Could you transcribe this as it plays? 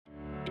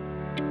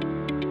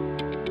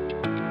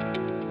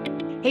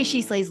Hey,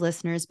 She Slays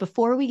listeners,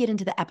 before we get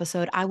into the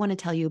episode, I want to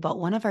tell you about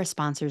one of our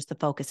sponsors, the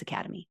Focus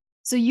Academy.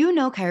 So, you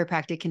know,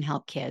 chiropractic can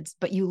help kids,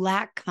 but you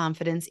lack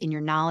confidence in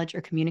your knowledge or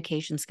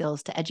communication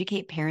skills to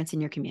educate parents in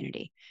your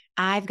community.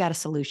 I've got a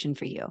solution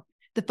for you.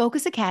 The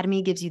Focus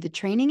Academy gives you the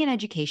training and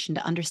education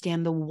to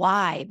understand the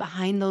why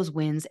behind those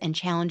wins and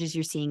challenges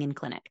you're seeing in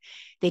clinic.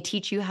 They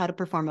teach you how to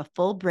perform a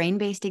full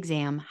brain-based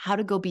exam, how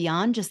to go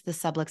beyond just the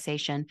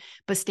subluxation,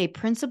 but stay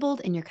principled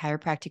in your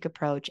chiropractic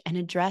approach and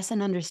address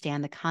and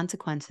understand the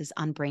consequences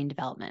on brain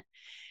development.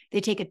 They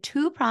take a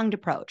two-pronged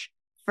approach.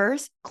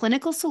 First,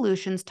 clinical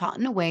solutions taught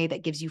in a way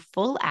that gives you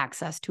full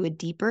access to a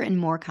deeper and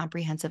more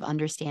comprehensive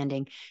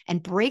understanding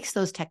and breaks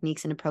those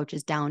techniques and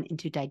approaches down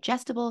into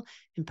digestible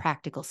and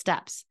practical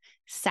steps.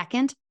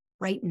 Second,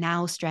 right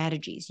now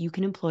strategies you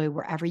can employ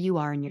wherever you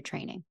are in your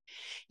training.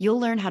 You'll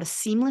learn how to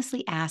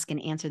seamlessly ask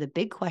and answer the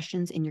big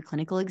questions in your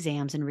clinical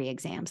exams and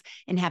re-exams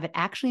and have it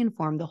actually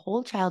inform the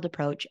whole child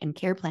approach and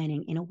care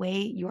planning in a way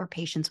your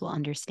patients will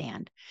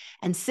understand.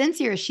 And since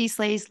you're a She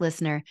Slays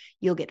listener,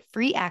 you'll get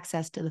free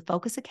access to the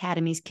Focus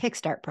Academy's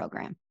Kickstart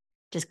program.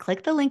 Just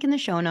click the link in the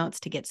show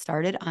notes to get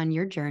started on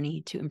your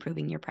journey to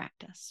improving your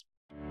practice.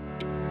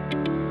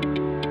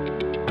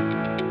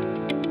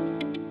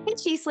 Hey,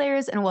 She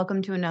Slayers, and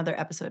welcome to another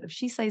episode of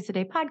She Slays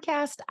Today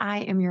podcast. I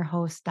am your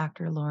host,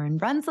 Dr. Lauren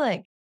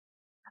Brunslick.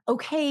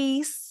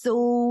 Okay,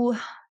 so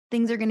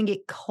things are going to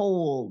get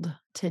cold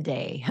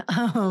today.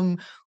 We're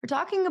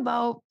talking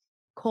about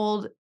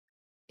cold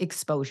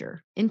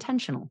exposure,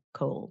 intentional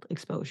cold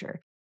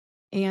exposure.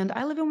 And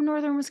I live in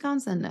northern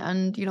Wisconsin,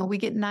 and we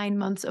get 9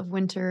 months of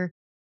winter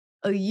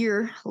a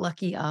year.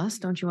 Lucky us.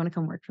 Don't you want to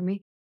come work for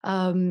me?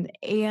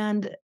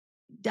 And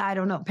I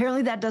don't know.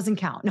 Apparently that doesn't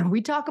count. No,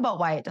 we talk about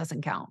why it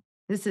doesn't count.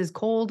 This is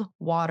cold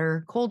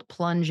water, cold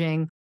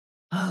plunging.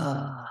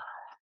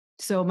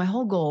 So my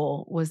whole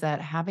goal was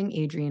that having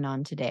Adrienne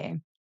on today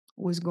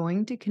was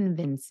going to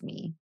convince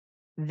me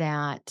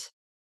that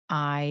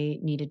I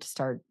needed to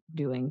start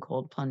doing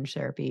cold plunge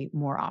therapy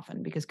more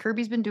often because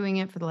Kirby's been doing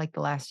it for the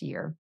last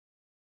year.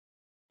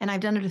 And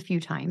I've done it a few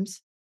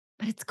times,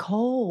 but it's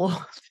cold.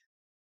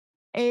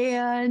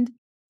 And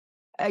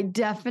I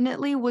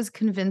definitely was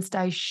convinced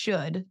I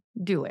should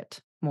do it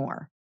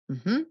more.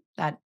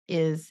 That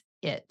is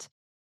it.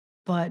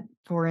 But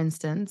for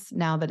instance,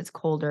 now that it's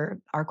colder,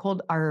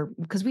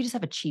 because we just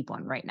have a cheap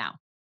one right now.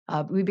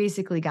 We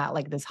basically got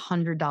like this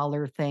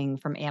 $100 thing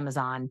from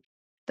Amazon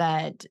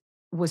that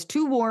was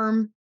too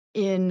warm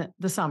in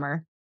the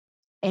summer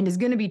and is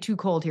going to be too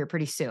cold here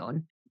pretty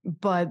soon.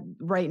 But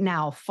right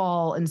now,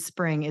 fall and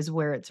spring is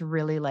where it's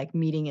really like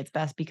meeting its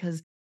best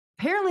because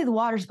apparently the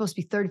water is supposed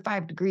to be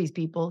 35 degrees,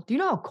 people. Do you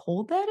know how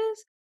cold that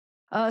is?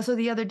 So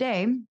the other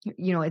day,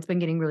 it's been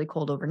getting really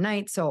cold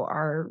overnight. So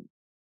our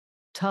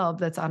tub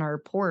that's on our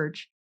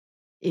porch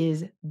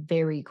is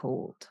very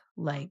cold,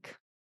 like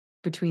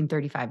between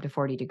 35 to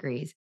 40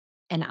 degrees.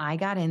 And I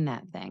got in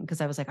that thing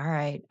because I was like, all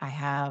right, I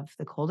have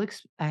the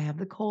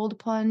cold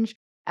plunge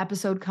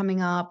episode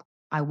coming up.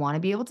 I want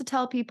to be able to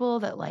tell people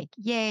that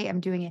yay,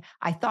 I'm doing it.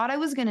 I thought I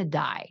was going to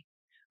die.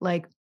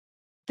 Like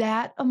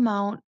that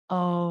amount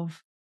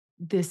of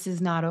this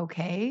is not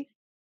okay.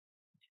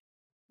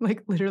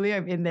 Like literally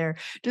I'm in there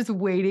just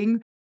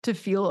waiting to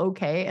feel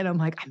okay. And I'm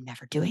like, I'm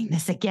never doing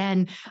this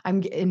again.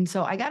 And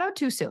so I got out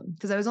too soon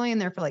because I was only in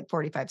there for like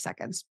 45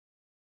 seconds.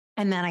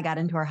 And then I got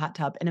into our hot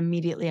tub and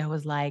immediately I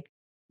was like,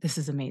 this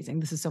is amazing.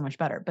 This is so much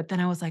better. But then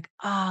I was like,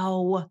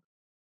 oh,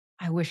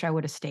 I wish I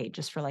would have stayed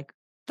just for like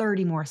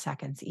 30 more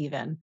seconds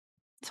even.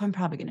 So I'm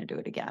probably going to do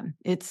it again.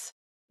 It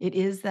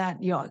is that,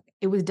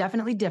 it was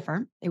definitely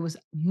different. It was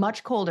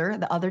much colder.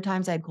 The other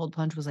times I had cold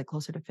plunge was like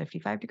closer to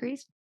 55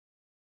 degrees.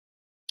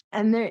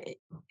 And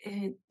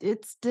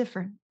it's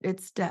different.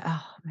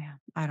 Oh man,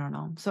 I don't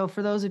know. So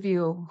for those of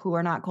you who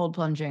are not cold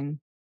plunging,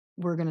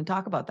 we're going to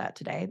talk about that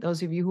today.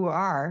 Those of you who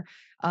are,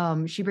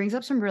 she brings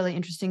up some really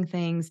interesting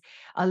things.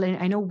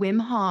 I know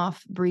Wim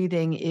Hof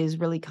breathing is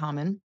really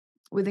common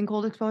within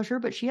cold exposure,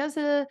 but she has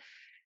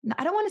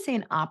I don't want to say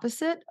an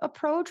opposite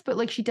approach,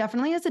 but she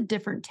definitely has a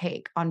different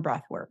take on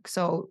breath work.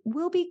 So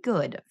will be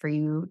good for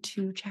you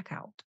to check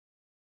out.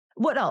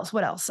 What else?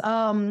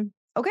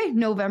 Okay,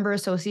 November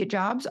associate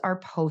jobs are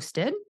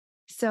posted.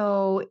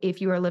 So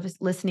if you are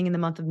listening in the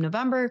month of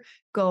November,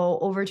 go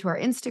over to our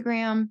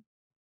Instagram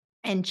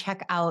and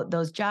check out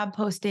those job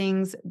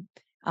postings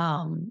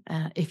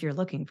if you're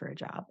looking for a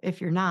job.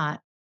 If you're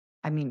not,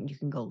 I mean, you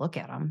can go look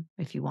at them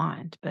if you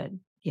want, but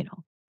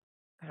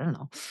I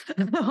don't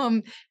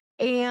know.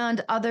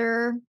 And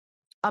other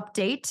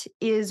update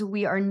is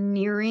we are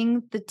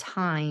nearing the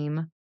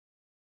time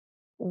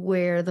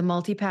where the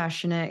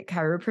multi-passionate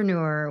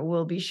chiropreneur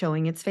will be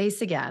showing its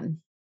face again.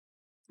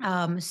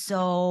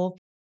 So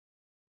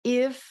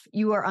if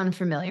you are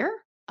unfamiliar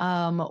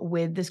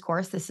with this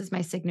course, this is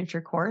my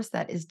signature course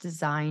that is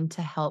designed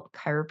to help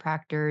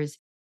chiropractors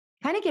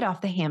kind of get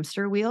off the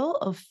hamster wheel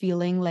of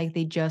feeling like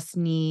they just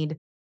need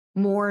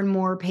more and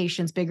more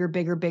patients,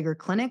 bigger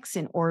clinics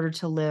in order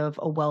to live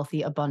a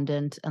wealthy,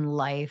 abundant and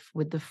life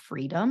with the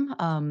freedom.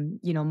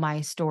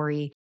 My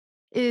story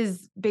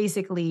is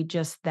basically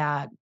just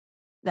that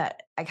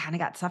that I kind of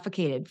got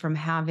suffocated from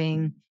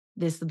having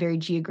this very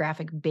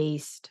geographic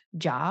based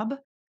job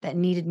that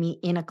needed me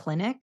in a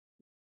clinic.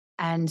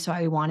 And so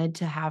I wanted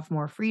to have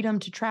more freedom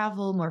to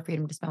travel, more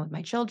freedom to spend with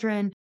my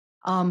children.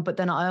 But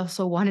then I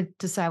also wanted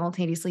to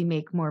simultaneously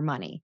make more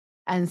money.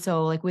 And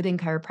so, like within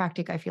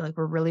chiropractic, I feel like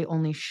we're really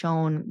only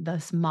shown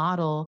this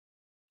model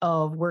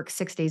of work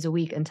 6 days a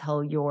week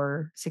until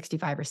you're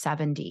 65 or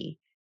 70,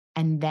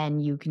 and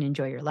then you can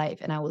enjoy your life.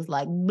 And I was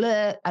like,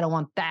 bleh, I don't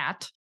want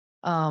that.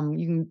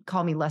 You can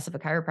call me less of a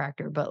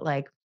chiropractor, but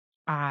like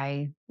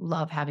I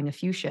love having a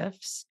few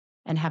shifts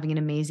and having an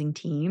amazing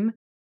team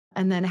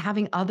and then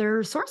having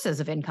other sources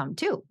of income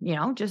too,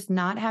 just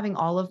not having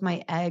all of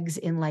my eggs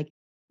in like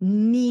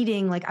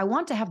needing, like, I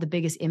want to have the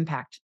biggest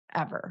impact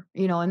ever,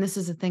 and this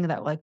is a thing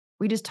that like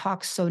we just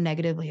talk so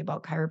negatively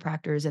about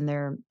chiropractors and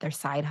their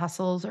side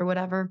hustles or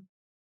whatever.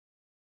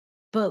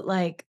 But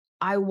like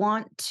I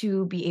want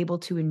to be able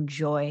to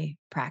enjoy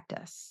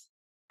practice.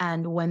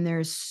 And when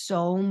there's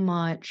so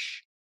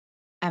much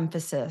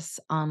emphasis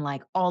on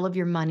like all of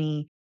your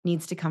money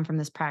needs to come from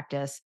this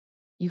practice,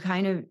 you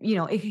kind of,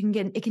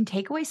 it can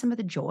take away some of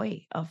the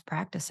joy of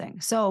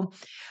practicing. So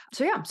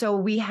yeah, so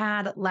we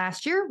had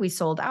last year, we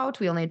sold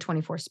out. We only had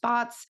 24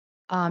 spots.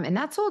 And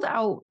that sold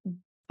out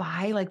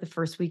by like the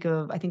first week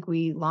of, I think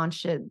we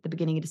launched it the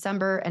beginning of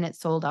December and it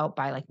sold out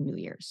by like New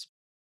Year's.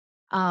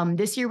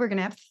 This year we're going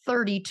to have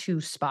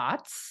 32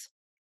 spots.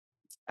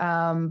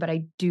 But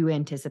I do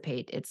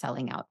anticipate it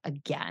selling out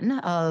again.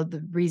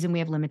 The reason we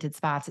have limited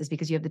spots is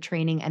because you have the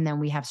training and then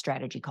we have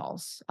strategy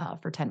calls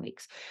for 10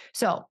 weeks.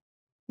 So,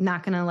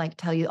 not going to like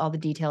tell you all the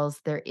details.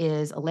 There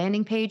is a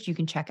landing page you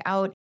can check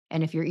out.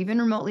 And if you're even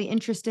remotely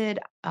interested,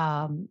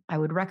 I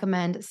would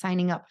recommend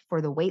signing up for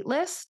the wait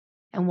list.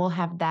 And we'll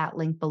have that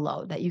link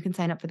below that you can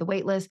sign up for the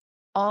wait list.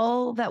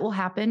 All that will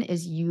happen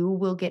is you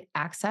will get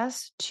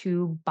access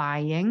to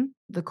buying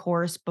the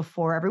course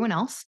before everyone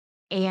else,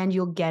 and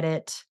you'll get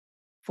it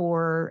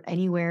for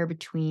anywhere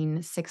between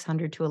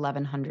 $600 to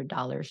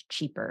 $1,100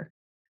 cheaper.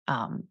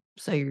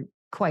 So you're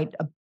quite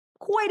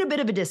a bit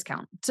of a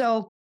discount.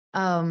 So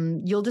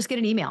you'll just get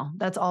an email.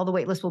 That's all the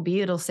waitlist will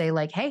be. It'll say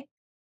like, hey,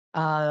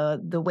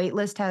 the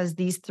waitlist has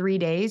these 3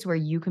 days where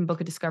you can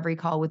book a discovery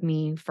call with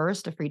me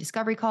first, a free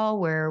discovery call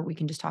where we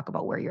can just talk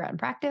about where you're at in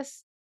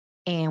practice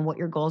and what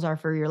your goals are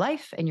for your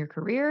life and your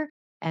career.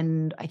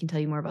 And I can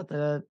tell you more about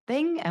the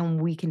thing and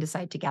we can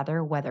decide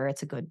together whether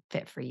it's a good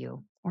fit for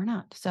you or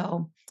not.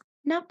 So,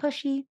 not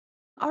pushy.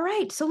 All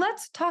right. So,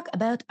 let's talk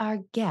about our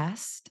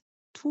guest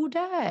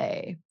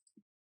today.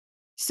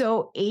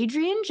 So,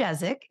 Adrienne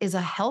Jezick is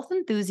a health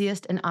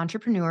enthusiast and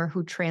entrepreneur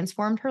who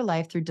transformed her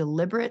life through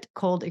deliberate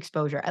cold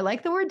exposure. I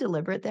like the word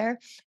deliberate there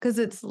because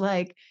it's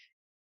like,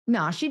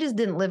 no, she just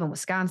didn't live in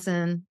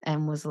Wisconsin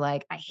and was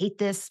like, I hate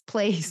this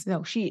place.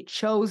 No, she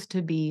chose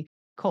to be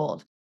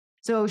cold.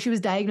 So she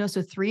was diagnosed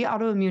with 3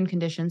 autoimmune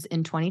conditions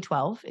in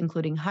 2012,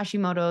 including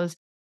Hashimoto's,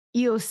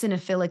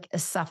 eosinophilic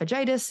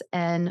esophagitis,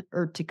 and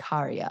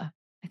urticaria.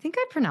 I think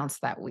I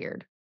pronounced that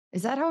weird.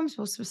 Is that how I'm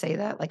supposed to say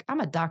that? Like,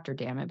 I'm a doctor,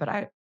 damn it,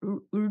 but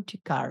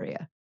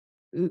urticaria.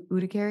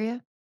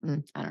 Urticaria?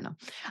 I don't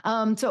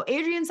know. So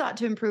Adrienne sought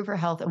to improve her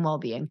health and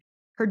well-being.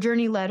 Her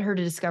journey led her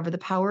to discover the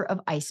power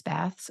of ice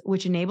baths,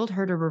 which enabled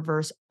her to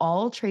reverse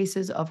all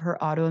traces of her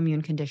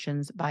autoimmune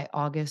conditions by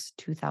August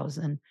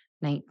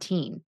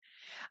 2019.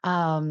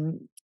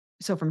 Um,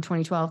 so from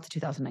 2012 to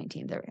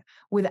 2019, there we go,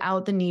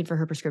 without the need for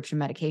her prescription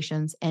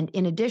medications. And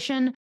in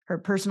addition, her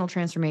personal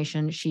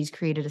transformation, she's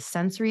created a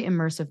sensory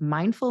immersive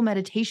mindful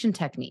meditation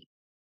technique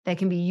that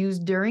can be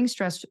used during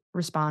stress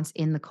response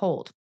in the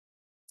cold.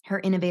 Her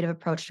innovative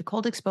approach to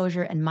cold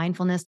exposure and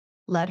mindfulness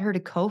led her to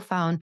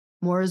co-found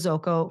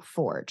Morizoko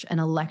Forge, an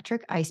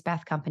electric ice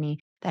bath company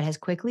that has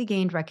quickly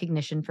gained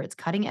recognition for its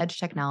cutting-edge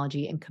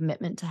technology and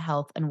commitment to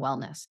health and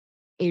wellness.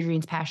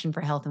 Adrienne's passion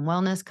for health and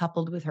wellness,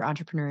 coupled with her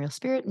entrepreneurial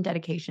spirit and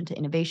dedication to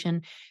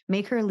innovation,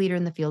 make her a leader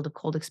in the field of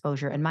cold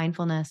exposure and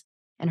mindfulness.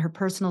 And her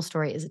personal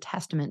story is a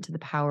testament to the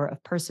power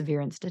of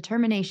perseverance,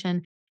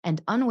 determination,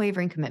 and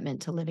unwavering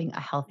commitment to living a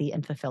healthy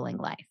and fulfilling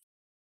life.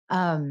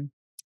 The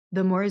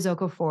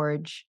Morizoko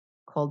Forge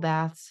cold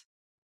baths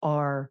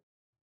are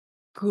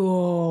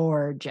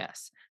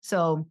gorgeous.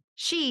 So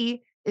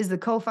she is the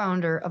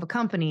co-founder of a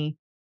company.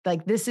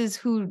 Like, this is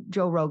who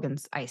Joe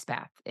Rogan's ice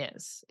bath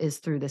is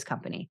through this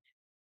company.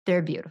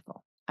 They're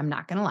beautiful. I'm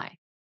not going to lie.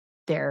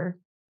 They're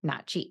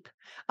not cheap.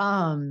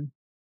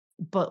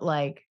 But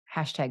like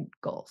hashtag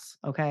goals.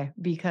 Okay.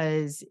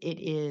 Because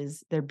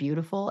they're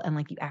beautiful. And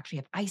like you actually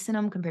have ice in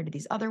them compared to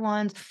these other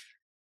ones.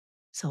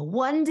 So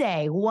one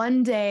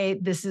day,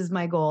 this is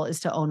my goal, is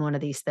to own one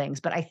of these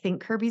things. But I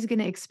think Kirby's going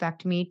to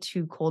expect me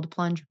to cold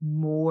plunge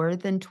more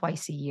than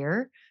twice a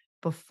year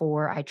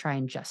before I try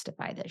and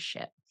justify this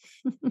shit.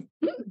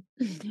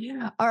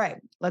 All right,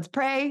 let's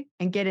pray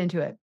and get into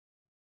it.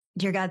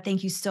 Dear God,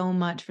 thank you so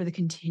much for the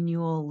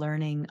continual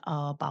learning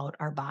about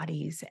our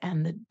bodies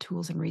and the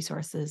tools and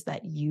resources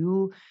that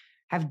you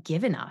have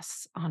given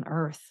us on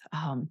earth.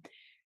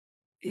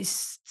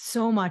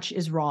 So much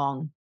is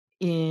wrong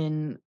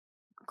in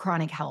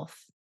chronic health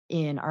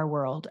in our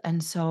world.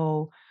 And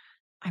so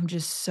I'm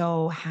just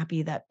so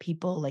happy that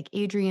people like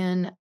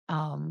Adrienne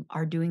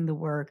are doing the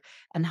work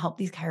and help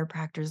these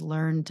chiropractors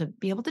learn to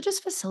be able to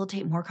just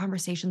facilitate more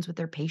conversations with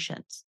their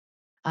patients,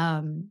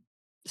 um,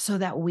 so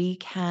that we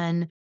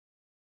can,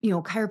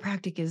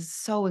 chiropractic is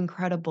so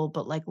incredible,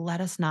 but like,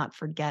 let us not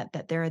forget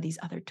that there are these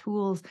other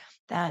tools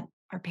that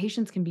our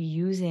patients can be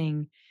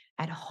using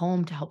at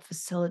home to help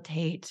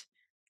facilitate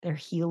their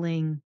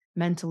healing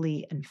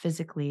mentally and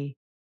physically.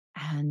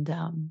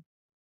 And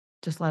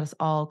just let us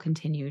all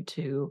continue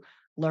to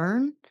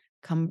learn,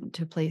 come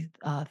to play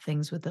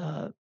things with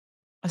a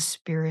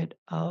spirit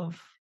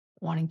of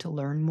wanting to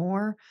learn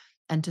more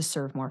and to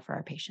serve more for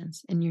our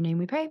patients. In your name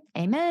we pray.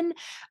 Amen.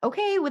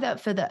 Okay, without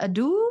further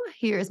ado,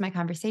 here is my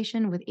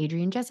conversation with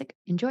Adrienne Jezick.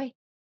 Enjoy.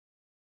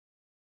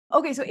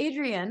 Okay, so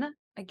Adrienne,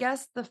 I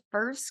guess the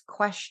first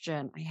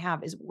question I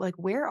have is like,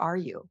 where are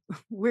you?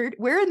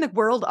 Where in the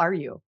world are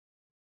you?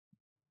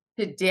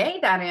 Today,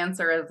 that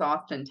answer is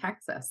Austin,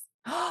 Texas.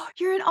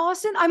 You're in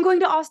Austin? I'm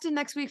going to Austin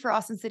next week for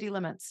Austin City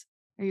Limits.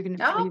 Oh, Will you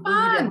then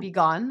fun. be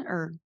gone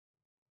or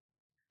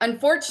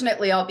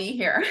Unfortunately, I'll be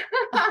here.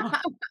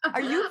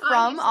 are you I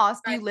from usually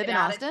Austin? Do try you to live get in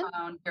out of Austin?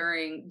 town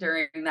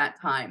during that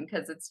time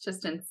because it's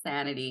just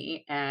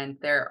insanity, and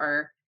there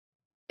are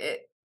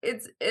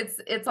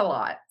it's a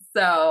lot.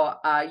 So,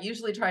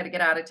 usually try to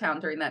get out of town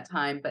during that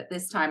time, but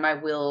this time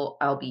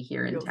I'll be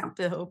here in You'll town.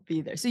 still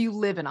be there. So you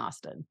live in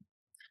Austin.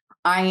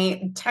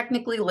 I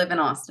technically live in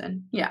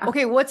Austin. Yeah.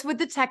 Okay, what's with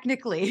the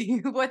technically?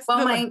 What's Well,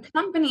 the like my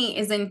company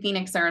is in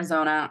Phoenix,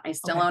 Arizona. I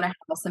still okay. own a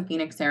house in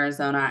Phoenix,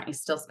 Arizona. I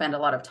still spend a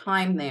lot of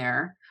time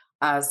there.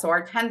 So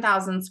our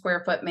 10,000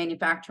 square foot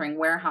manufacturing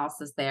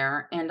warehouse is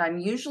there, and I'm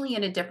usually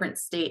in a different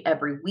state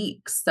every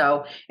week.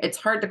 So it's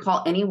hard to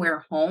call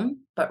anywhere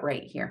home, but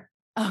right here.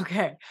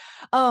 Okay.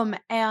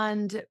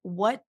 And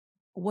what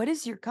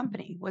is your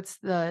company? What's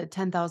the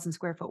 10,000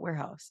 square foot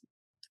warehouse?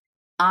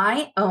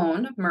 I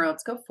own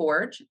Morozko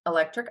Forge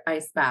Electric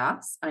Ice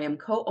Baths. I am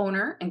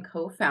co-owner and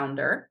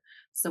co-founder.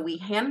 So we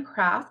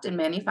handcraft and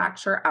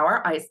manufacture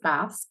our ice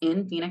baths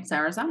in Phoenix,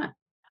 Arizona.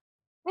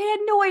 I had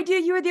no idea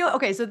you were the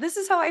okay, so this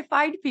is how I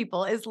find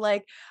people is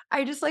like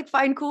I just like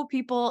find cool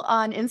people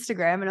on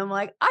Instagram and I'm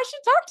like, I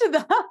should talk to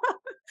them.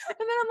 And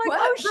then I'm like,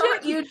 oh What shit.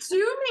 brought you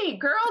to me?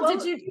 Girl, did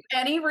Well, you do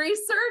any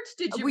research?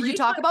 Did you will you read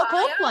talk my about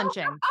cold bio?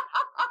 plunging?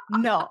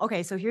 No.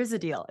 Okay, so here's the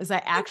deal, is I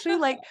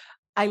actually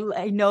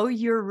I know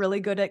you're really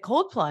good at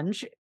cold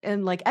plunge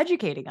and, like,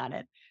 educating on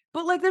it,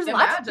 but, like, there's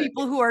lots of Imagine.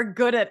 people who are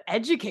good at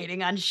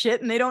educating on shit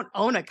and they don't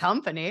own a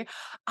company.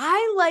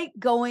 I like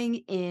going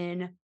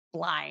in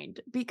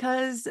blind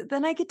because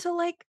then I get to,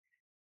 like,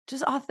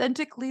 just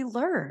authentically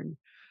learn.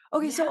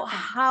 Okay, so Yeah.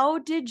 how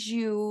did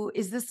you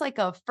is this like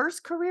a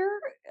first career?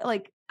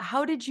 Like,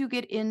 how did you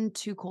get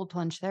into cold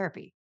plunge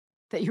therapy?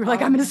 That you were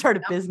like, Oh, "I'm gonna honey, start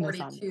a I'm business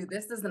on this." 42.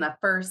 This isn't a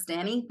first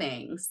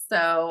anything.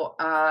 So,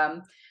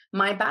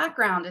 my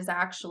background is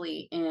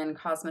actually in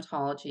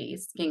cosmetology,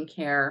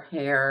 skincare,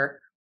 hair,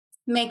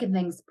 making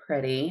things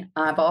pretty.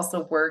 I've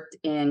also worked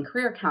in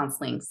career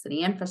counseling, city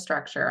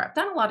infrastructure. I've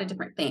done a lot of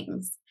different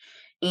things.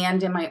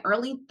 And in my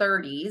early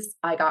 30s,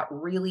 I got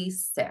really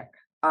sick.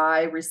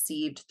 I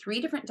received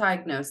three different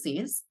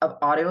diagnoses of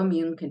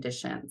autoimmune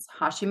conditions: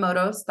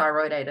 Hashimoto's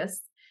thyroiditis,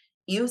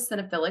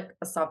 eosinophilic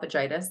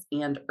esophagitis,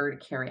 and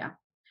urticaria.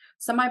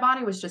 So my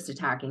body was just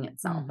attacking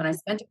itself. And I Mhm.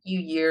 spent a few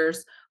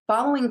years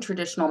following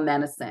traditional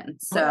medicine. Uh,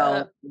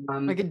 So,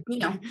 I could going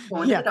to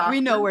the yeah, we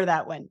know doctor, where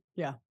that went.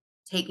 Yeah.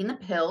 taking the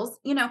pills,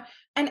 and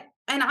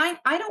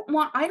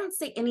I don't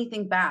say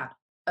anything bad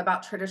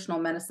about traditional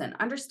medicine.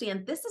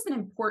 Understand, this is an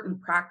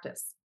important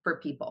practice for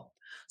people.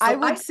 I So I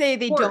would say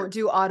they don't support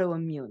do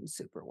autoimmune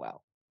super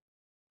well.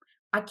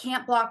 I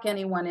can't block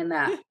anyone in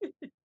that.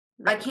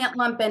 I Right. can't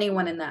lump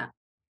anyone in that.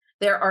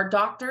 There are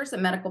doctors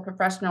and medical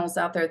professionals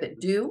out there that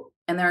do,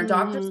 and there are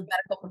doctors and Mhm.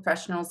 medical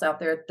professionals out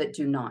there that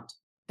do not.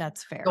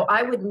 That's So fair.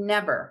 I would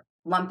never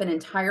lump an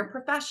entire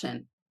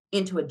profession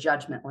into a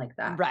judgment like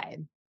that. Right.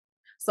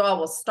 So I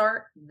will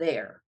start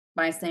there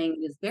by saying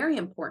it is very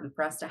important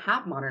for us to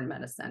have modern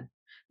medicine.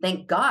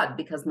 Thank God,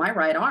 because my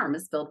right arm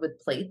is filled with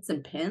plates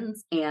and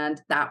pins,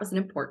 and that was an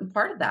important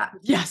part of that.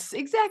 Yes,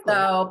 exactly.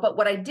 So, but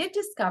what I did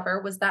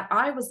discover was that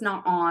I was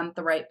not on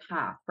the right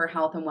path for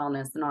health and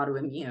wellness and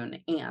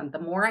autoimmune. And the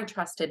more I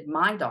trusted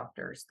my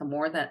doctors, the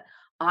more that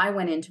I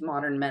went into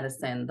modern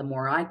medicine, the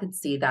more I could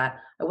see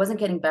that I wasn't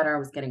getting better, I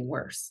was getting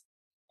worse.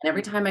 And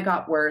every time I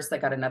got worse, I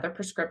got another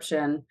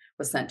prescription,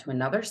 was sent to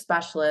another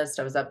specialist.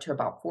 I was up to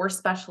about four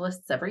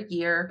specialists every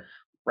year,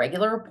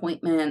 regular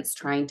appointments,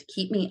 trying to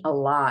keep me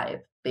alive,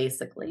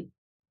 basically.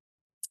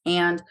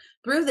 And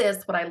through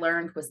this, what I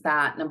learned was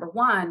that number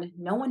one,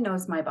 no one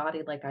knows my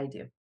body like I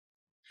do.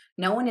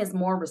 No one is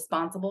more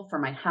responsible for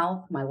my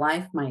health, my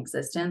life, my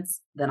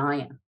existence than I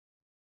am.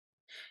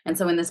 And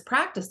so, in this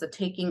practice of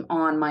taking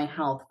on my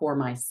health for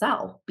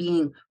myself,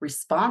 being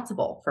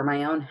responsible for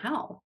my own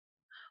health,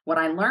 what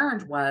I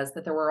learned was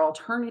that there were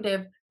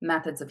alternative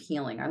methods of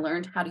healing. I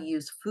learned how to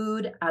use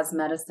food as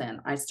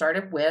medicine. I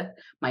started with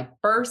my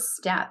first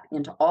step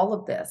into all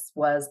of this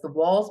was the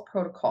Walls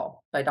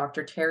Protocol by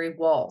Dr. Terry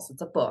Walls.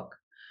 It's a book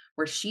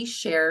where she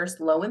shares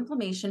low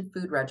inflammation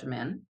food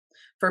regimen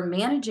for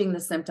managing the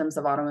symptoms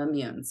of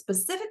autoimmune,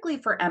 specifically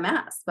for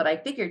MS. But I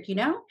figured,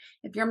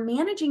 if you're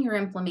managing your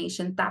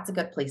inflammation, that's a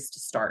good place to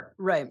start.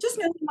 Right. Just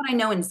knowing what I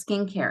know in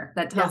skincare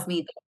that Yeah. tells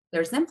me that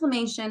there's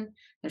inflammation,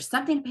 there's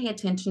something to pay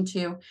attention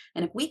to.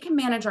 And if we can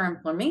manage our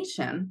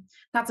inflammation,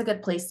 that's a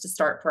good place to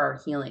start for our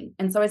healing.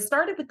 And so I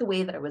started with the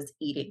way that I was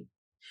eating,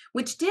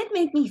 which did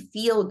make me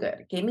feel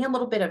good. It gave me a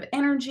little bit of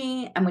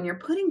energy. And when you're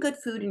putting good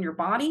food in your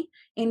body,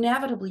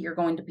 inevitably you're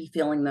going to be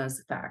feeling those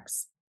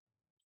effects.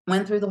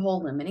 Went through the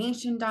whole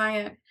elimination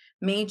diet,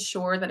 made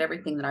sure that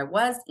everything that I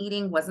was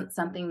eating wasn't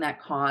something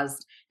that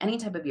caused any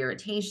type of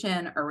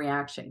irritation or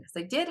reaction. Because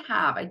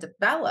I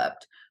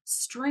developed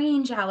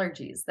strange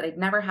allergies that I'd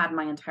never had in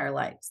my entire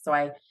life. So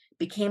I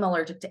became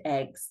allergic to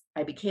eggs.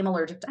 I became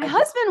allergic to, My I get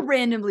husband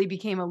randomly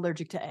became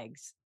allergic to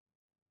eggs.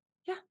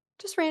 Yeah,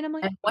 just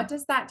randomly. And what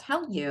does that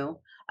tell you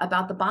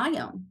about the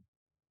biome,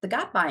 the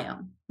gut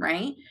biome,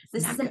 right? It's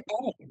This not is good.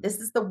 an egg. This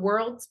is the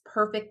world's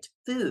perfect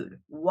food.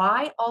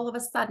 Why all of a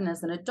sudden,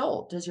 as an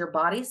adult, does your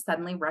body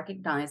suddenly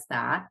recognize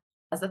that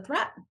as a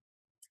threat?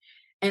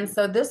 And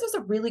so this was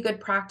a really good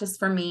practice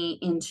for me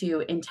into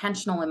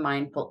intentional and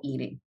mindful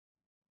eating.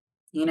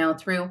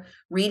 Through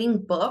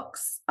reading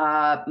books,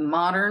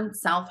 modern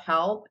self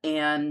help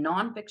and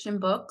nonfiction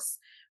books,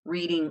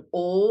 reading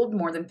old,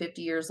 more than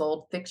 50 years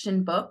old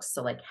fiction books,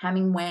 so like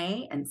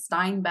Hemingway and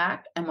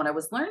Steinbeck. And what I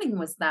was learning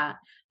was that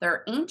there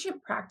are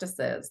ancient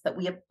practices that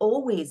we have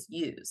always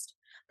used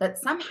that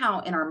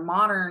somehow in our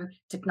modern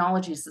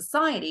technology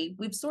society,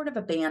 we've sort of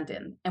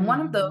abandoned. And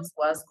one of Mhm. those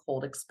was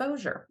cold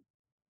exposure.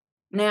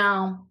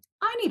 Now,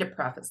 I need to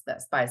preface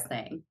this by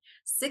saying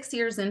 6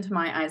 years into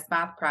my ice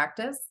bath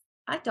practice,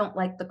 I don't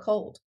like the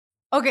cold.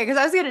 Okay, because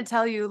I was gonna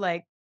tell you,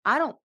 like, I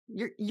don't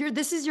you're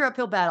this is your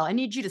uphill battle. I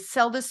need you to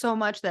sell this so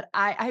much that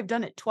I've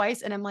done it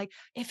twice, and I'm like,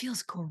 "It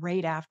feels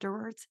great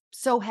afterwards.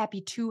 So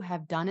happy to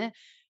have done it."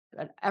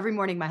 But every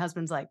morning, my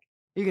husband's like,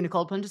 "Are you gonna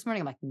cold plunge this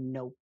morning?" I'm like,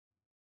 "No."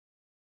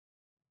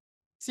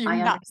 So you're I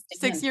not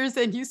 6 understand. years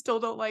in, you still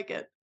don't like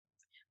it.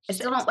 I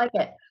still Shit. don't like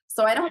it.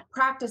 So I don't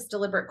practice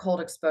deliberate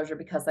cold exposure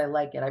because I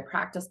like it. I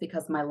practice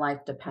because my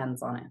life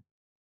depends on it.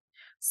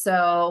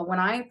 So when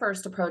I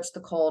first approached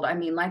the cold, I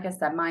mean, like I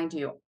said, mind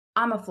you,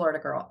 I'm a Florida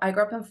girl. I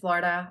grew up in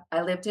Florida.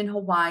 I lived in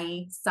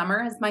Hawaii.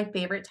 Summer is my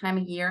favorite time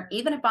of year.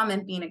 Even if I'm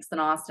in Phoenix and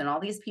Austin, all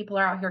these people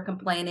are out here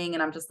complaining,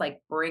 and I'm just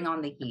like, bring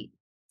on the heat.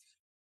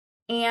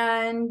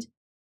 And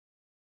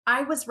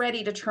I was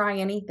ready to try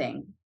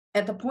anything.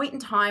 At the point in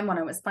time when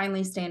I was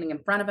finally standing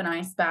in front of an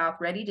ice bath,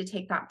 ready to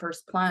take that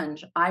first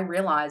plunge, I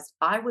realized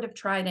I would have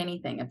tried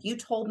anything. If you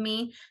told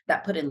me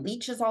that putting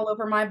leeches all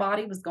over my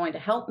body was going to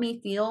help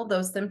me feel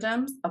those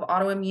symptoms of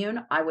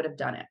autoimmune, I would have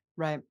done it.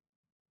 Right.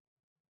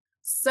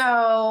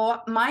 So,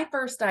 my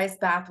first ice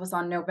bath was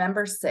on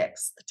November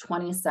 6th,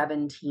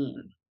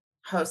 2017.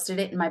 Hosted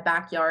it in my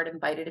backyard,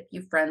 invited a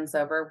few friends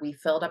over. We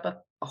filled up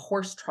a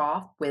horse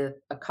trough with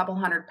a couple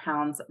 100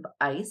 pounds of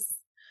ice.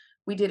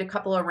 We did a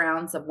couple of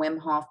rounds of Wim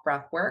Hof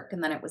breath work,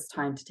 and then it was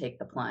time to take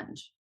the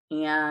plunge.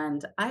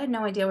 And I had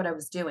no idea what I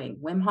was doing.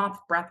 Wim Hof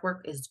breath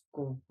work is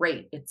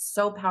great. It's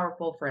so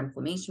powerful for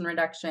inflammation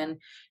reduction.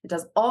 It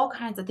does all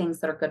kinds of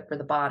things that are good for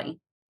the body,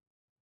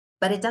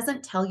 but it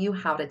doesn't tell you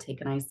how to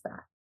take an ice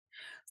bath.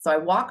 So I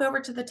walk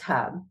over to the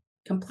tub,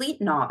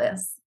 complete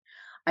novice.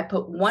 I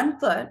put one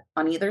foot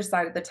on either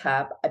side of the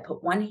tub. I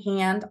put one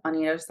hand on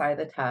either side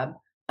of the tub.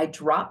 I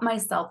drop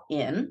myself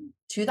in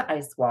to the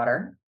ice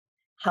water,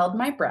 held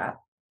my breath.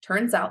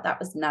 Turns out that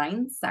was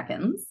 9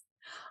 seconds.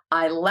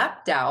 I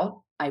leapt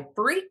out. I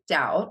freaked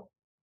out,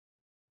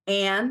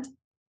 and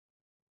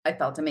I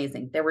felt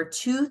amazing. There were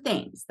two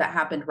things that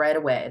happened right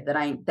away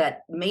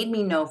that made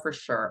me know for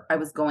sure I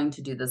was going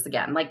to do this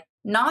again. Like,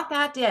 not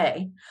that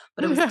day,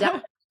 but it was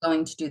definitely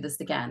going to do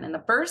this again. And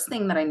the first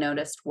thing that I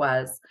noticed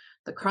was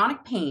the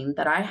chronic pain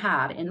that I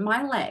had in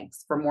my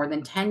legs for more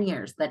than 10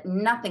 years that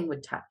nothing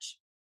would touch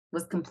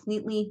was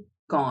completely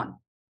gone.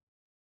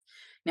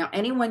 Now,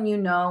 anyone you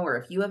know, or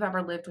if you have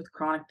ever lived with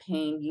chronic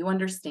pain, you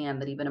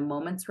understand that even a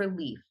moment's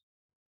relief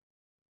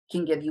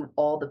can give you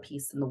all the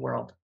peace in the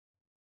world.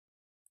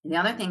 And the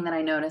other thing that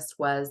I noticed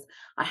was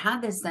I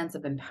had this sense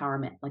of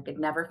empowerment like I'd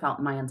never felt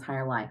in my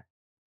entire life.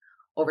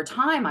 Over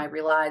time, I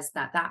realized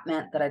that that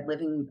meant that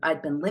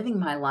I'd been living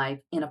my life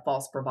in a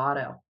false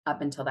bravado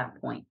up until that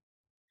point.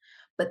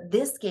 But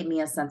this gave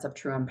me a sense of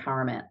true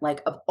empowerment.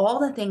 Like, of all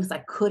the things I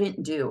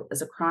couldn't do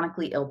as a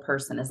chronically ill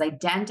person, as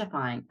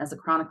identifying as a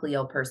chronically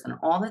ill person,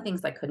 all the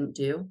things I couldn't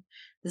do,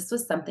 this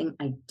was something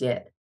I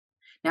did.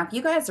 Now, if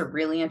you guys are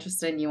really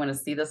interested and you want to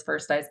see this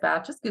first ice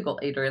bath, just Google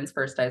Adrienne's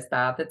first ice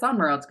bath. It's on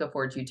Morocco Go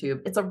Forward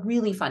YouTube. It's a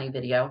really funny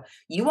video.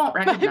 You won't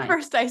My recognize.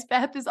 first ice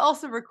bath is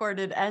also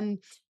recorded,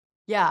 and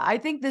yeah, I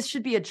think this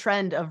should be a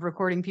trend of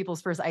recording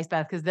people's first ice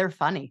bath because 'cause they're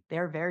funny.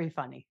 They're very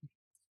funny.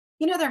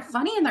 They're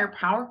funny and they're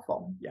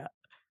powerful. Yeah.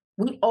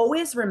 We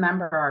always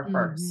remember our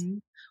first.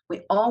 Mhm.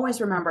 We always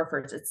remember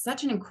first. It's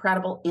such an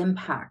incredible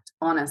impact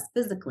on us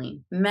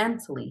physically,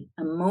 mentally,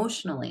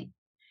 emotionally.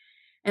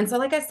 And so,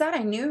 like I said,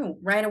 I knew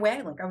right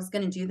away, like I was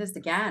going to do this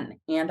again.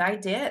 And I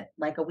did,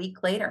 like a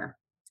week later.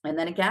 And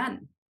then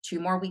again, 2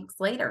 more weeks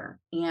later.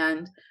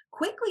 And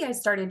quickly I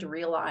started to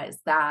realize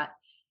that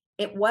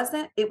it was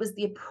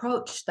the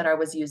approach that I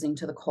was using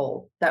to the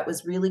cold that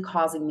was really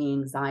causing me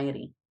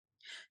anxiety.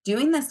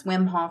 Doing this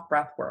Wim Hof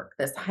breath work,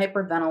 this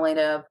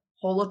hyperventilative,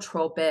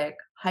 holotropic,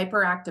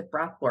 hyperactive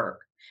breath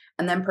work,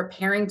 and then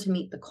preparing to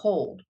meet the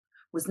cold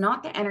was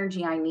not the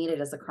energy I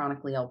needed as a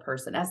chronically ill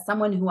person, as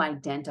someone who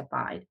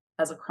identified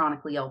as a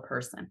chronically ill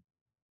person.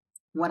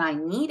 What I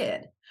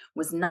needed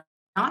was not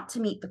to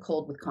meet the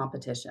cold with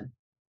competition.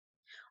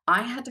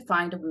 I had to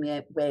find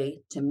a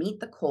way to meet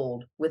the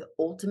cold with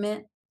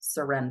ultimate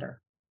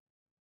surrender.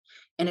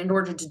 And in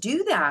order to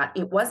do that,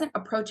 it wasn't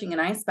approaching an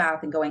ice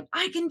bath and going,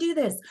 I can do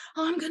this.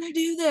 I'm going to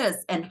do this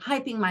and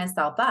hyping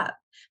myself up.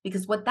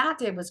 Because what that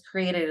did was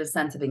created a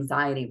sense of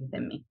anxiety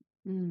within me.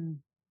 Mm.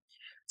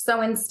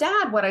 So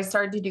instead, what I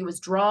started to do was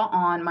draw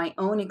on my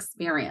own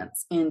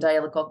experience in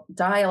dialectical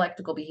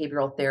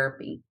behavioral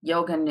therapy,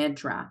 yoga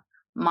nidra,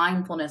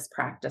 mindfulness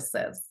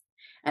practices.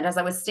 And as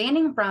I was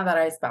standing in front of that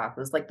ice bath, it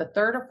was like the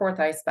third or fourth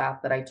ice bath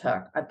that I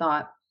took. I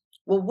thought,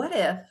 well, what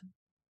if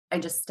I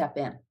just step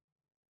in?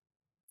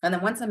 And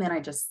then once I'm in,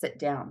 I just sit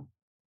down.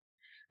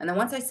 And then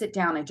once I sit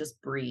down, I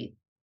just breathe.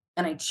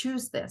 And I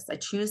choose this. I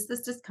choose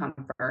this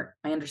discomfort.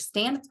 I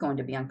understand it's going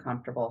to be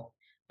uncomfortable.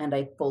 And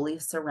I fully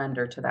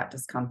surrender to that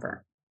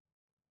discomfort.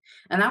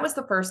 And that was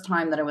the first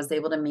time that I was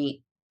able to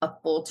meet a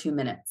full 2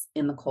 minutes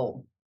in the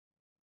cold.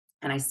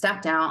 And I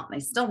stepped out and I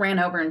still ran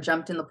over and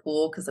jumped in the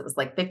pool because it was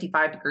like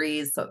 55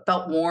 degrees. So it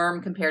felt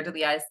warm compared to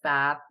the ice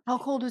bath. How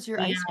cold was your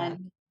ice bath?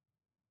 And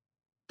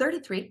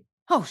 33.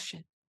 Oh,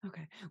 shit.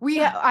 Okay.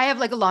 Yeah. I have,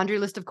 like, a laundry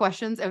list of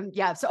questions, and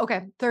yeah, so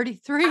okay,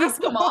 33. Ask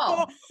them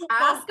all. Oh.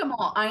 Ask them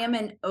all. I am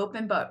an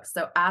open book.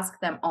 So ask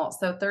them all.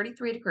 So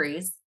 33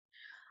 degrees.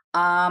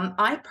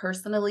 I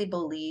personally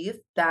believe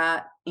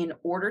that in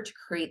order to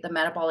create the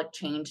metabolic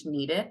change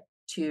needed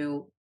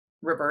to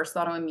reverse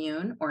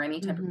autoimmune or any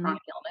type of Mhm.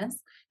 chronic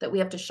illness, that we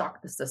have to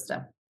shock the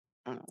system.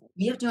 Oh.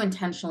 We have to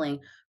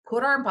intentionally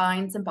put our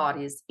minds and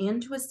bodies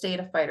into a state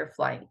of fight or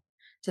flight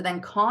to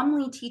then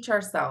calmly teach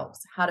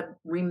ourselves how to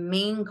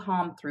remain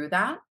calm through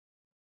that.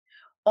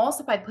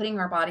 Also, by putting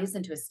our bodies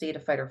into a state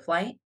of fight or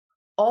flight,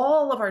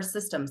 all of our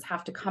systems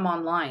have to come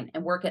online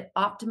and work at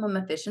optimum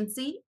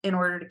efficiency in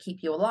order to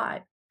keep you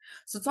alive.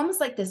 So it's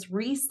almost like this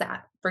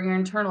reset for your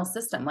internal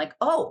system like,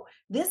 oh,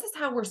 this is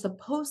how we're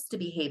supposed to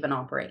behave and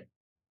operate.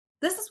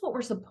 This is what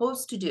we're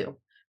supposed to do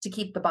to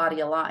keep the body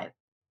alive.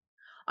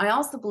 I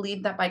also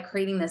believe that by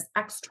creating this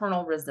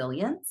external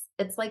resilience,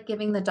 it's like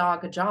giving the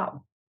dog a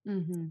job.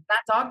 Mhm.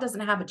 That dog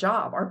doesn't have a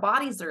job. Our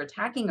bodies are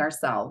attacking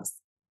ourselves.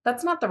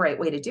 That's not the right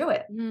way to do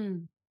it.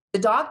 Mm. The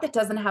dog that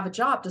doesn't have a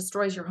job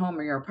destroys your home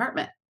or your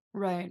apartment.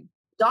 Right.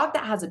 Dog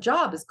that has a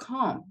job is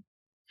calm.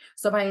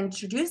 So by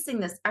introducing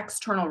this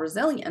external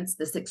resilience,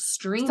 this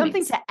extreme Something to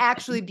excitement,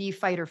 actually be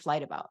fight or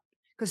flight about,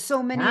 because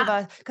so many yeah, of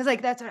us, because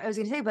like, that's what I was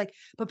gonna say, like,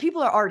 but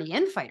people are already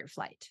in fight or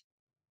flight.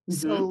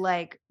 So, mhm.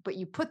 like, but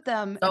you put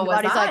them and So the was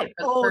body's like, I for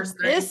the "Oh, first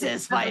this 36 is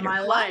years of fight or my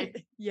life.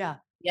 flight." Yeah.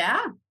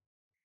 Yeah,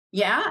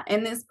 yeah,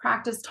 and this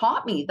practice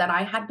taught me that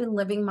I had been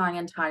living my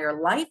entire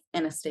life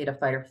in a state of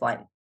fight or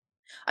flight.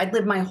 I'd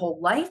lived my whole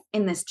life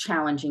in this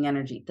challenging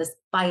energy, this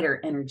fighter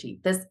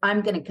energy, this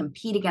I'm gonna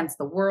compete against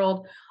the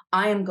world.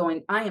 I am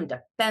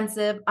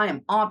defensive, I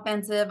am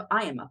offensive,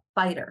 I am a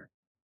fighter.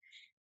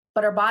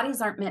 But our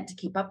bodies aren't meant to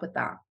keep up with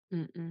that.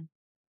 Mm-mm.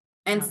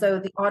 And No. so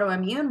the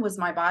autoimmune was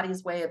my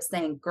body's way of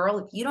saying, girl,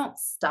 if you don't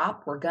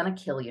stop, we're going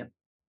to kill you.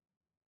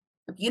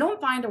 If you don't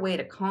find a way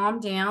to calm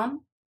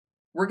down,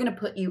 we're going to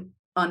put you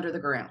under the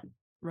ground.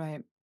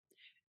 Right.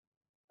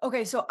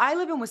 Okay, so I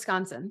live in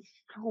Wisconsin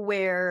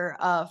where,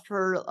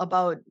 for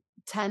about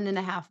 10 and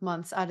a half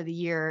months out of the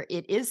year,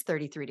 it is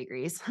 33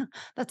 degrees.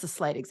 That's a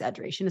slight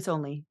exaggeration. It's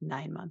only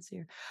 9 months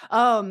here.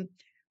 Um,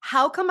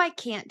 how come I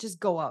can't just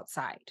go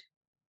outside?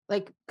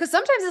 Like, because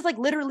sometimes it's, like,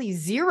 literally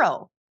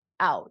 0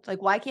 out.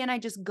 Like, why can't I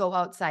just go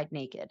outside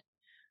naked?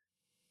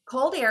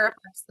 Cold air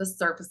affects the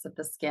surface of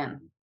the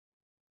skin.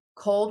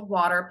 Cold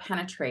water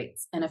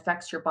penetrates and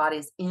affects your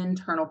body's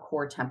internal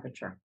core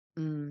temperature.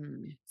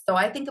 Mm, So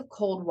I think of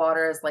cold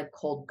water as like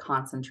cold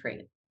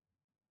concentrate.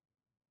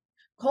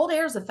 Cold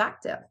air is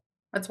effective.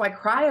 That's why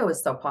cryo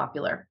is so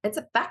popular. It's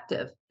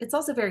effective. It's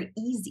also very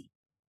easy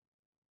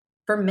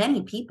for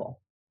many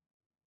people.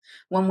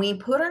 When we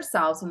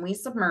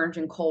submerge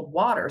in cold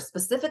water,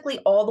 specifically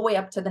all the way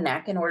up to the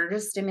neck in order to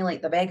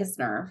stimulate the vagus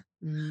nerve,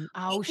 we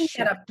oh, can get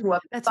shit. up to a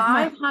That's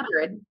my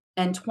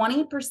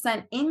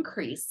 520%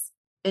 increase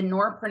in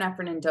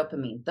norepinephrine and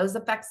dopamine. Those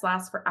effects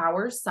last for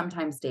hours,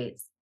 sometimes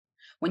days.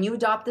 When you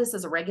adopt this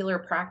as a regular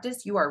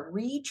practice, you are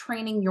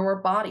retraining your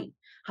body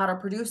how to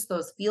produce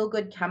those feel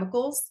good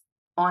chemicals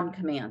on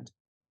command.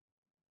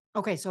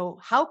 okay, so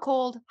how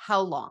cold, how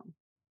long?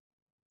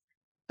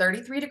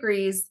 33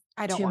 degrees,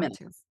 I don't want to.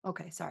 2 minutes.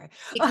 Okay, sorry.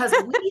 Because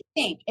we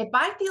think if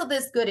I feel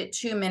this good at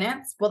 2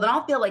 minutes, well, then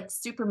I'll feel like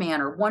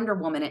Superman or Wonder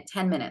Woman at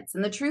 10 minutes.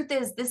 And the truth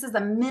is, this is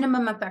a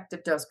minimum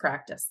effective dose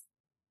practice.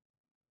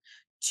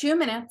 2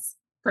 minutes,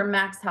 for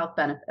max health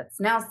benefits.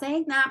 Now,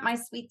 saying that, my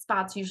sweet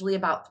spot's usually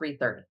about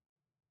 3:30.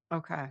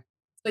 Okay.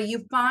 So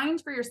you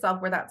find for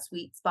yourself where that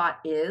sweet spot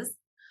is,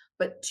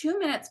 but 2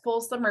 minutes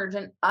full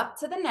submersion up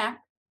to the neck,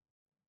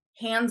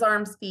 hands,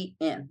 arms, feet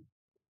in.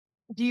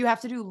 Do you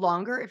have to do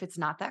longer if it's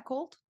not that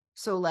cold?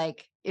 So,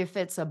 like, if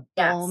it's a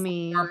Yes, the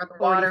balmy warmer the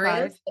water is,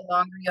 45. the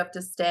longer you have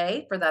to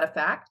stay for that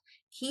effect.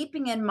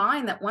 Keeping in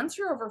mind that once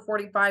you're over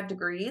 45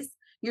 degrees,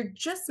 you're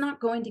just not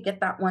going to get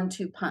that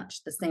 1-2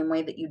 punch the same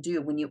way that you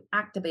do when you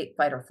activate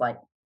fight or flight.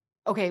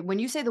 Okay, when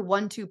you say the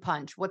 1-2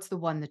 punch, what's the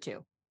 1, the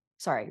 2?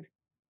 Sorry.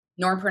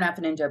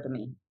 Norepinephrine and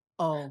dopamine.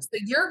 Oh, So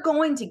you're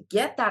going to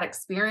get that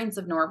experience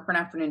of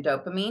norepinephrine and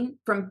dopamine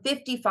from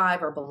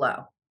 55 or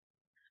below.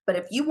 But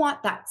if you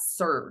want that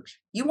surge,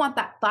 you want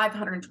that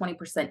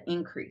 520%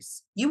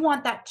 increase, you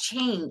want that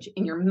change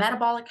in your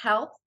metabolic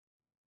health,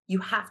 you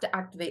have to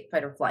activate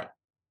fight or flight.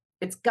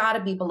 It's got to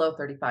be below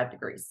 35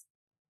 degrees,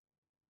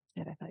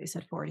 shit, I thought you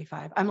said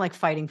 45. I'm, like,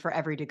 fighting for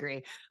every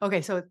degree.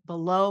 Okay, so it's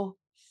below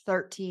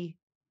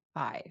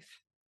 35 to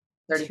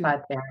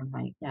 35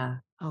 Fahrenheit. Yeah.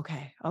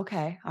 okay,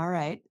 okay,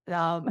 alright,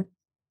 And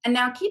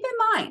now keep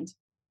in mind,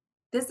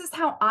 this is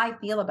how I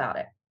feel about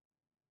it.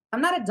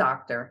 I'm not a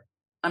doctor,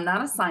 I'm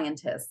not a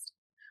scientist.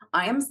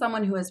 I am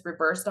someone who has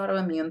reversed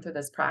autoimmune through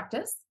this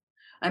practice.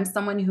 I'm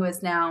someone who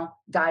has now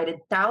guided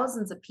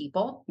thousands of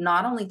people,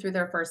 not only through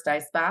their first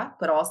ice bath,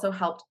 but also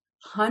helped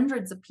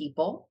hundreds of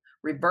people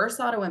reverse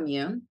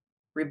autoimmune,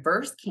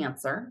 reverse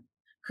cancer,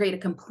 create a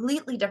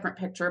completely different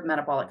picture of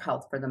metabolic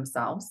health for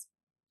themselves,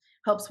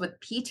 helps with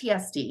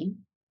PTSD,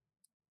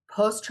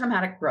 post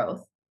traumatic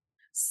growth,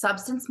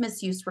 substance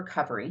misuse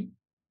recovery,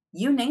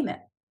 you name it.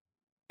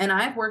 And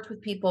I've worked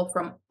with people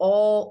from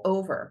all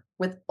over,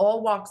 with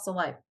all walks of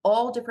life,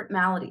 all different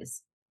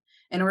maladies,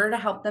 in order to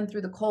help them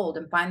through the cold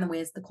and find the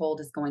ways the cold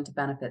is going to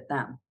benefit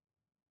them.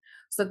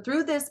 So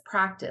through this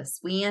practice,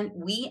 we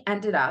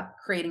ended up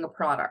creating a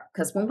product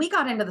because when we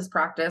got into this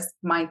practice,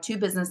 my two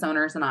business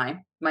owners and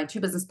I, my two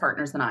business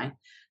partners and I,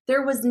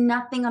 there was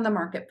nothing on the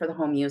market for the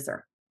home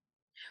user.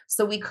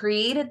 So we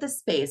created the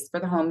space for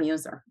the home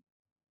user.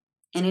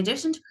 In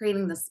addition to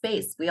creating the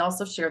space, we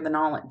also shared the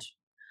knowledge.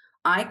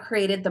 I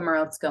created the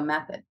Morozko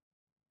method.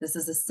 This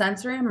is a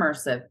sensory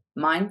immersive,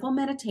 mindful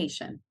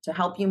meditation to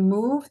help you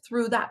move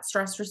through that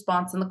stress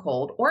response in the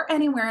cold or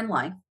anywhere in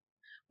life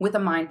with a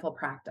mindful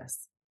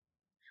practice.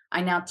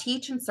 I now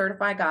teach and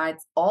certify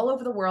guides all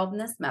over the world in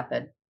this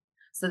method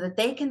so that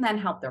they can then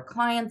help their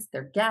clients,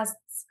 their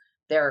guests,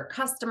 their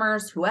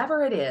customers,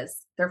 whoever it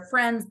is, their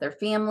friends, their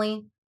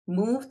family,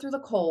 move through the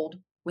cold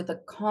with a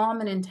calm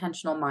and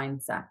intentional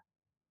mindset.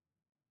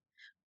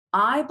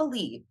 I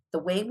believe the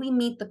way we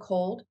meet the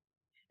cold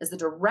is a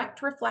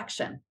direct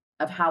reflection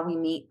of how we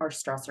meet our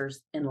stressors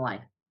in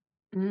life.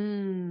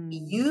 mm.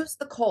 Use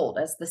the cold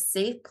as the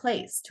safe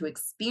place to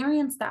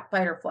experience that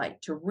fight or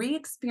flight, to re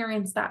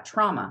experience that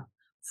trauma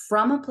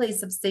from a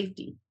place of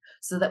safety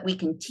so that we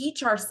can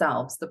teach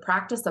ourselves the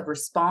practice of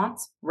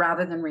response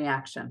rather than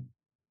reaction.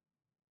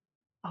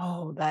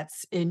 Oh,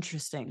 that's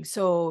interesting.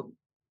 So,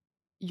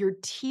 you're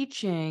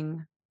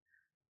teaching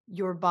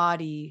your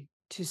body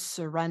to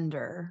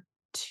surrender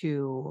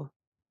to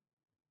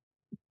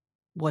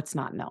what's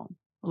not known,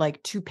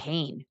 like, to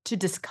pain, to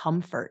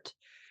discomfort.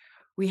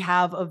 We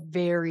have a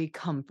very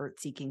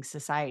comfort-seeking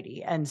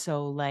society, and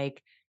so,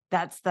 like,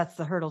 that's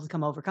the hurdle to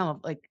come overcome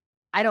of, like,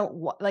 I don't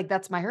wa like,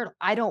 that's my hurdle.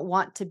 I don't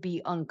want to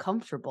be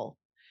uncomfortable,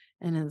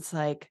 and it's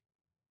like,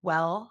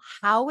 well,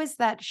 how is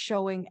that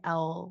showing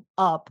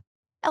up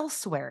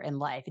elsewhere in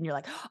life? And you're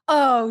like,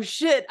 "Oh,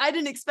 shit, I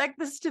didn't expect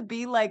this to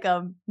be, like,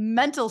 a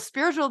mental,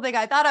 spiritual thing.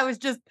 I thought I was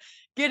just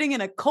getting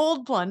in a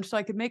cold plunge so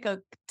I could make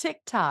a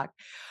TikTok."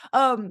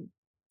 Um,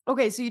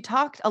 okay, so you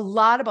talked a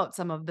lot about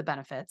some of the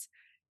benefits.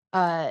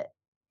 Uh,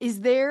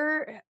 is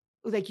there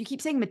like, you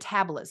keep saying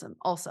metabolism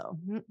also.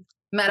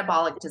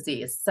 Metabolic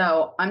disease.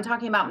 So I'm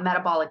talking about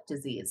metabolic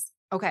disease.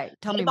 Okay,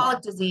 tell me Metabolic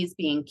more. disease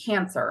being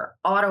cancer,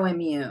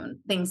 autoimmune,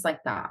 things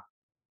like that.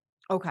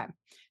 Okay.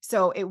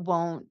 So it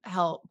won't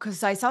help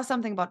because I saw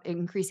something about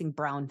increasing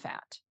brown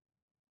fat.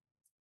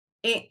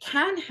 It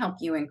can help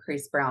you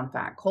increase brown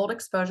fat. Cold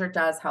exposure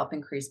does help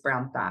increase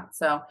brown fat.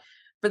 So,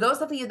 for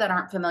those of you that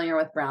aren't familiar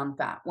with brown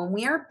fat, when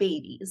we are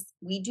babies,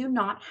 we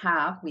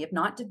have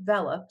not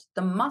developed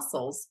the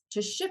muscles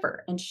to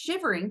shiver. And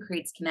shivering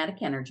creates kinetic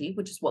energy,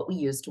 which is what we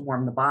use to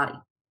warm the body.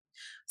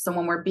 So,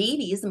 when we're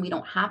babies and we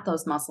don't have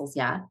those muscles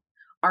yet,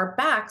 our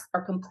backs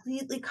are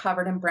completely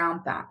covered in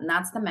brown fat. And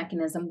that's the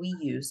mechanism we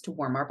use to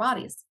warm our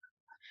bodies.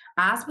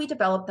 As we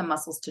develop the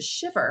muscles to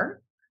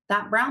shiver,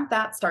 that brown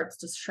fat starts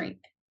to shrink.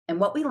 And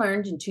what we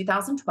learned in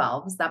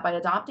 2012 is that by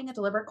adopting a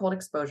deliberate cold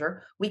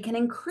exposure, we can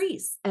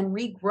increase and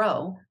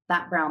regrow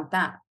that brown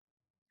fat.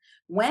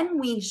 When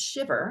we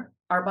shiver,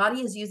 our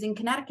body is using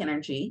kinetic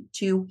energy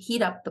to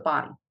heat up the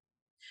body.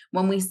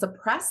 When we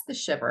suppress the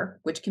shiver,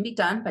 which can be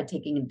done by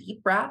taking a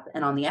deep breath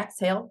and on the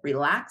exhale,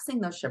 relaxing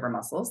those shiver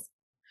muscles,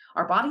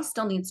 our body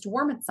still needs to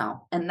warm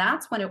itself. And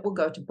that's when it will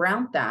go to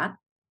brown fat.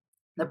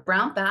 The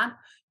brown fat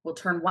will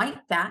turn white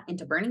fat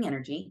into burning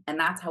energy, and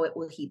that's how it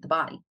will heat the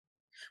body.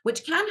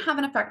 which can have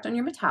an effect on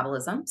your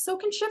metabolism. So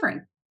can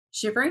shivering.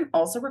 Shivering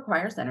also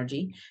requires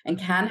energy and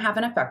can have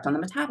an effect on the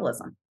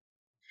metabolism.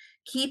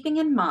 Keeping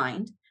in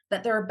mind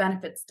that there are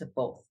benefits to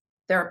both.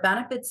 There are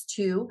benefits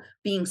to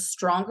being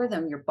stronger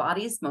than your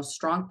body's most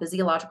strong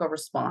physiological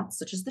response,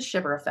 such as the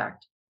shiver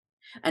effect,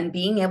 and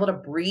being able to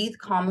breathe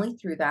calmly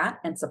through that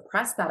and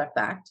suppress that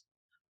effect,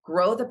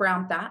 grow the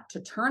brown fat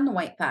to turn the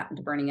white fat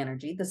into burning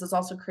energy. This is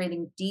also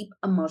creating deep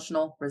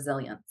emotional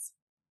resilience.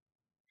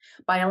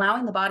 By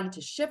allowing the body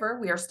to shiver,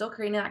 we are still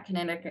creating that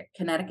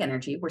kinetic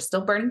energy. We're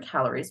still burning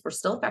calories. We're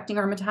still affecting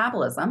our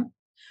metabolism,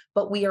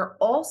 but we are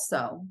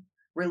also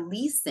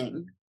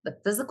releasing the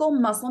physical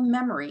muscle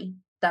memory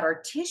that our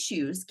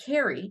tissues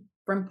carry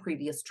from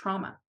previous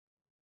trauma.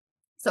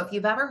 So, if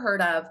you've ever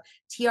heard of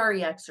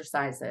TRE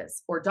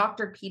exercises or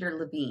Dr. Peter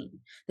Levine,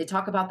 they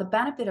talk about the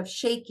benefit of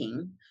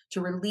shaking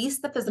to release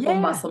the physical Yeah.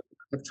 muscle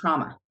memory of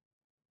trauma.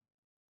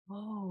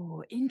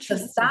 Oh, So,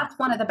 interesting. that's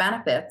one of the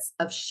benefits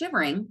of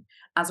shivering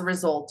as a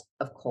result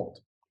of cold.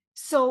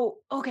 So,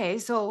 okay,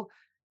 so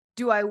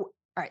all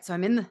right, so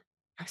I'm in the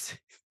so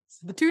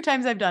the 2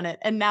 times I've done it,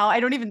 and now I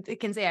don't even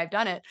can say I've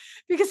done it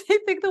because I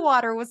think the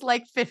water was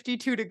like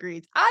 52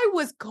 degrees. I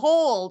was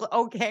cold,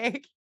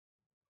 okay?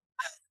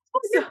 Oh,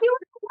 you're So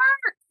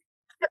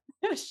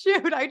doing the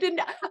shoot,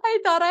 I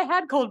thought I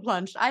had cold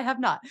plunged. I have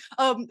not.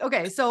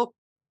 Okay, so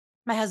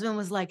my husband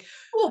was like,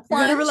 cold "You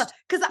gotta plunged. relax,"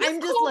 because You've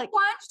I'm just cold like,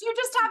 plunged. You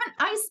just haven't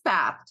ice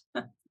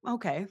bathed.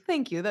 "Okay,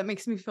 thank you. That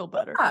makes me feel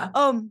better."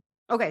 Yeah.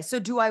 Okay, so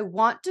do I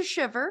want to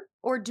shiver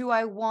or do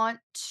I want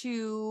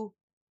to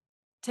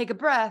take a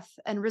breath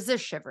and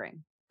resist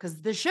shivering? Because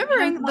the Depends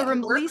shivering, on the what you're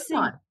working releasing.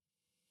 on.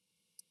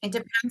 It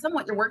depends on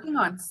what you're working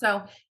on.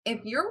 So,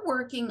 if you're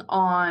working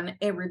on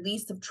a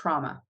release of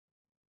trauma,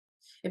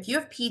 if you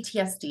have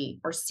PTSD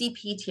or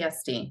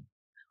CPTSD,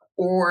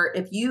 or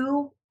if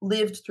you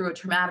lived through a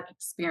traumatic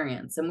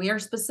experience, and we are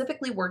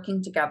specifically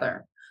working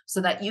together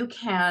so that you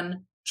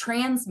can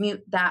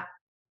transmute that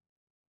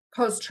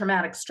post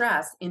traumatic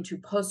stress into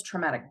post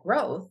traumatic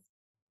growth,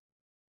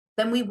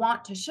 then we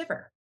want to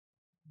shiver.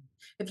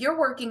 If you're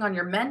working on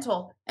your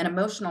mental and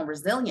emotional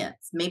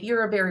resilience, maybe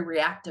you're a very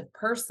reactive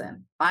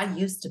person. I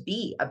used to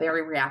be a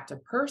very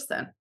reactive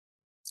person.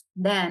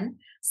 Then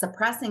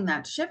suppressing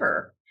that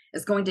shiver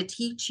is going to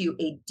teach you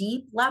a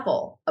deep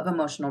level of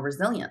emotional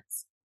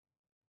resilience.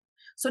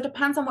 So it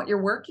depends on what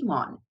you're working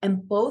on,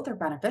 and both are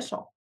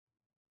beneficial.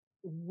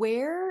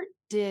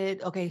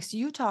 Okay, so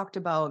you talked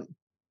about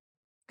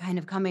kind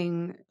of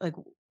coming like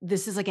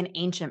this is like an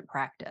ancient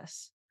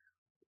practice.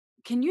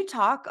 Can you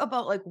talk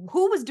about like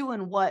who was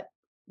doing what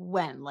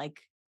when? Like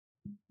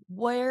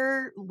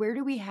where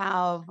do we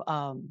have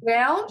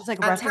Well, just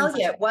like I'll tell you,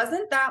 references? it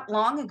wasn't that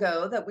long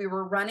ago that we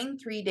were running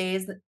 3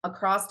 days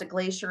across a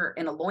glacier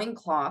in a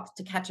loincloth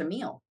to catch a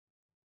meal.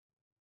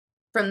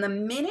 From the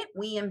minute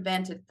we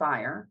invented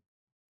fire,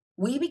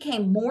 we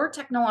became more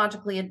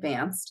technologically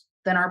advanced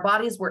than our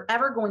bodies were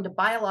ever going to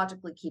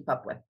biologically keep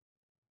up with.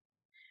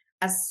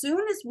 As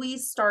soon as we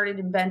started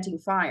inventing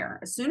fire,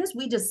 as soon as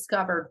we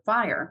discovered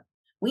fire,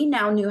 we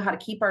now knew how to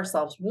keep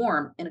ourselves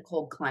warm in a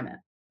cold climate.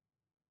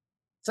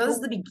 So, this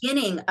is So the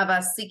beginning of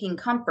us seeking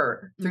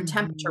comfort through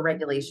temperature mhm.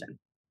 regulation.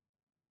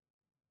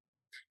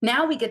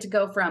 Now we get to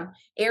go from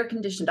air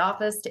conditioned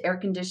office to air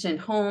conditioned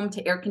home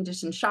to air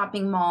conditioned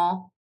shopping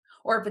mall.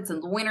 Or if it's in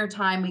the winter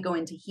time, we go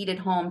into heated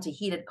home to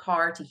heated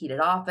car to heated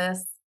office.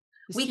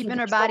 Just We can keeping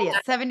our control body that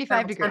at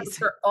 75 external degrees.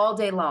 temperature all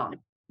day long,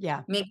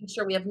 Yeah. making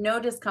sure we have no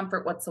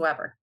discomfort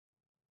whatsoever.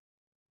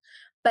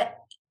 But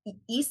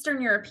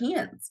Eastern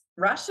Europeans,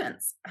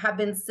 Russians have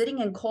been sitting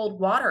in cold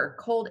water,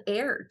 cold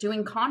air,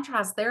 doing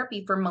contrast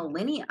therapy for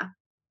millennia.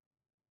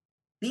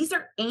 These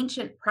are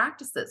ancient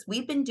practices.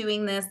 We've been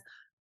doing this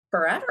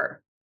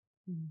forever.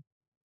 Mm.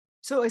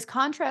 So is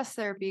contrast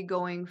therapy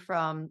going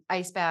from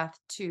ice bath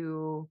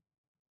to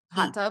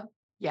hot Heat. tub?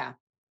 Yeah. Yeah,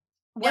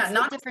 What's the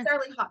not difference?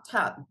 necessarily hot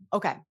tub.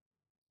 Okay.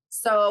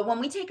 So when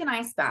we take an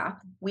ice bath,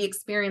 we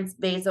experience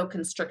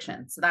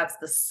vasoconstriction. So that's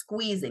the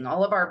squeezing.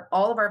 All of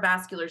our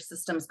vascular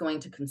systems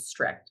going to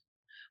constrict.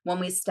 When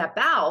we step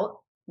out,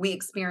 we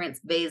experience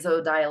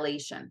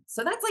vasodilation.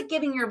 So that's like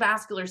giving your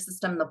vascular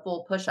system the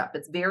full push up.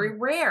 It's Mm. very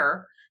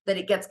rare that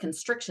it gets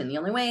constriction. The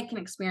only way it can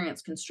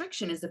experience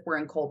constriction is if we're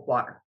in cold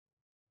water.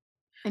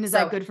 And is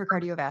that So, good for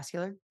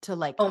cardiovascular to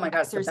like oh my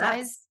god, it's the best.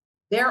 exercise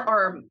There that?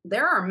 are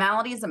there are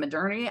maladies of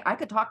modernity. I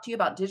could talk to you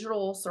about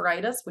digital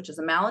ulceritis, which is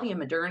a malady of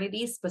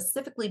modernity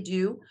specifically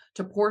due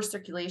to poor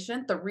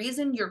circulation. The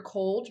reason you're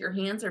cold, your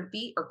hands or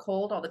feet are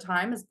cold all the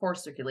time is poor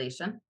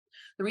circulation.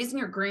 The reason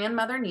your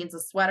grandmother needs a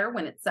sweater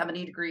when it's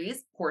 70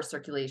 degrees, poor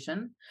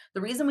circulation.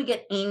 The reason we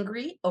get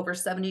angry over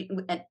 70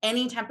 at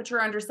any temperature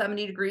under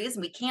 70 degrees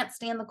and we can't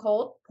stand the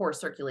cold, poor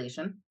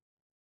circulation.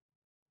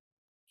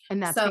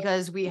 And that's So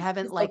because we this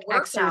haven't is the like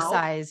workout.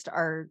 exercised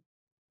our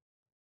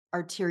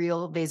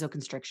arterial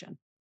vasoconstriction.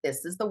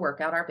 This is the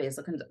workout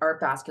our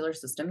vascular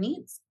system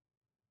needs.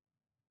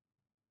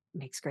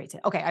 Makes great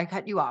sense. Okay, I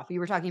cut you off. We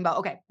were talking about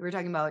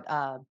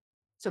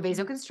so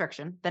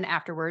vasoconstriction, then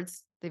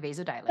afterwards they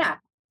vasodilate. Yeah.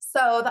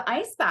 So the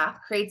ice bath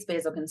creates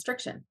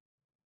vasoconstriction.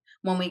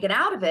 When we get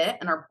out of it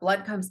and our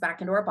blood comes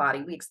back into our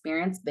body, we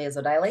experience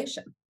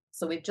vasodilation.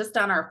 So we've just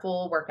done our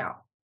full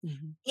workout.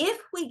 Mhm. If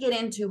we get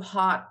into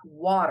hot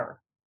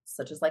water,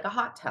 such as like a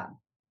hot tub,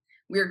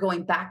 we're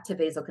going back to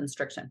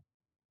vasoconstriction.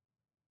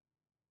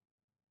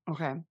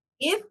 Okay.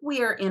 If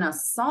we are in a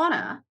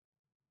sauna,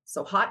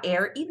 so hot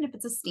air, even if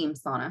it's a steam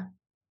sauna,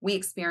 we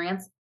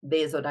experience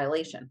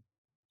vasodilation.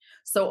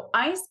 So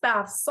ice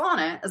bath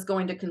sauna is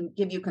going to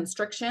give you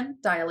constriction,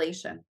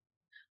 dilation.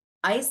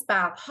 Ice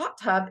bath hot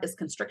tub is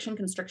constriction,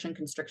 constriction,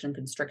 constriction,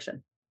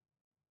 constriction.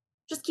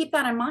 Just keep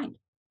that in mind.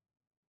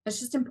 It's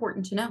just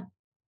important to know.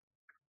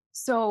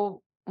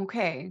 So,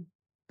 okay,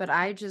 but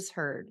I just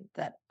heard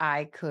that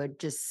I could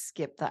just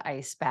skip the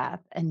ice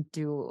bath and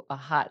do a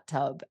hot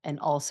tub and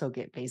also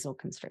get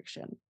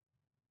vasoconstriction.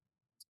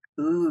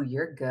 Ooh,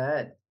 you're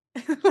good.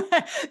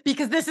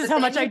 Because this is But how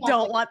much then I you won't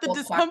don't get the want the cold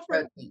shock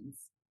discomfort. proteins.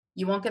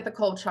 You won't get the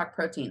cold shock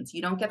proteins.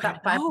 You don't get Okay,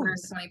 that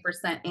those.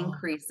 520% Oh,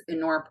 increase in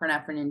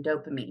norepinephrine and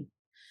dopamine.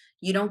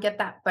 You don't get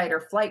that fight or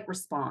flight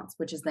response,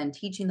 which is then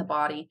teaching the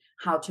body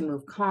how to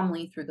move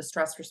calmly through the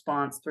stress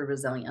response through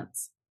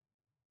resilience.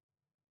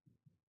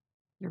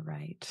 you're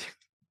right.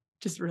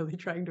 Just really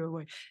trying to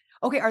avoid.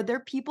 Okay, are there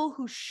people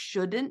who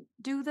shouldn't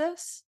do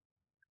this?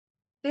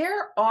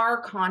 There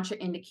are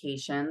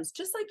contraindications,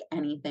 just like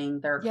anything,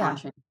 there are Yeah,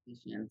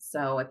 contraindications.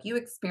 So if you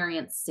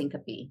experience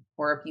syncope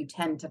or if you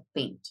tend to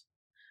faint,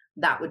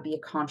 that would be a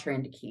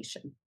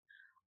contraindication.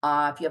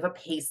 If you have a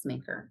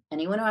pacemaker,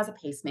 anyone who has a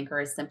pacemaker,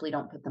 I simply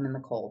don't put them in the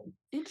cold.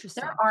 There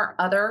interesting. are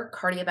other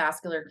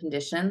cardiovascular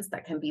conditions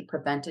that can be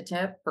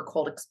preventative for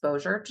cold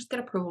exposure. Just get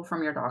approval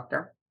from your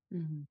doctor.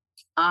 Mhm.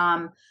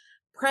 Um,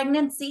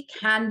 Pregnancy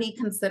can be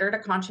considered a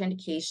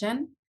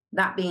contraindication.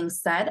 That being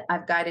said,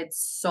 I've guided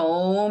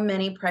so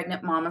many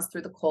pregnant mamas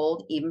through the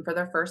cold, even for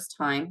their first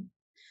time.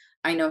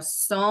 I know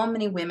so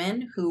many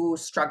women who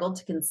struggled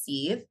to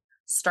conceive,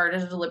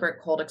 started a deliberate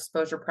cold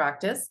exposure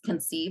practice,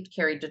 conceived,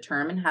 carried to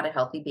term, and had a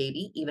healthy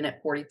baby, even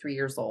at 43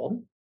 years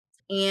old.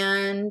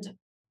 And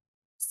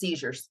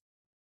seizures.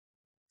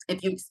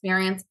 If you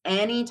experience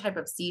any type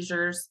of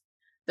seizures,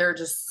 there are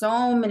just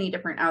so many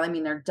different, I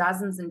mean, there are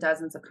dozens and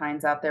dozens of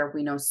kinds out there.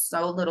 We know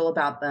so little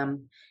about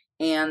them.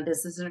 And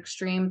this is an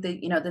extreme that,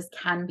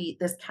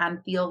 this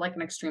can feel like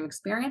an extreme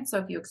experience. So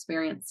if you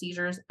experience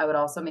seizures, I would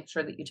also make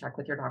sure that you check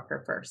with your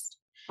doctor first.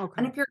 And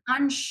Okay. if you're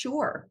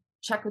unsure,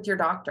 check with your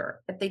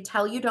doctor. If they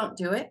tell you don't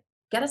do it,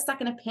 get a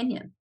second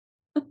opinion.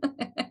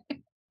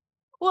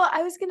 Well,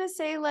 I was gonna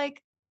say,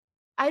 like,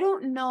 I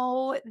don't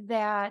know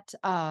that,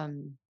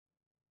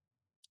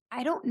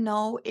 I don't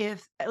know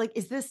if like,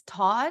 is this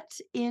taught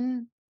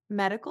in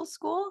medical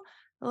school?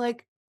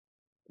 Like,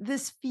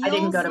 this I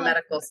didn't go feels to like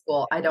medical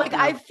school. I don't like, know.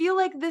 I feel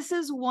like this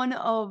is one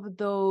of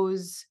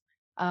those,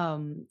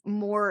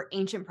 more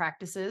ancient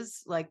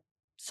practices, like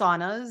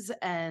saunas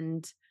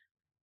and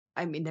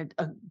I mean, there's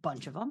a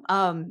bunch of them,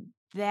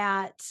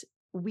 that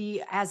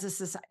we as a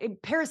society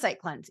parasite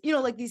cleanse,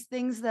 like these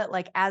things that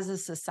like as a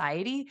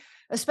society,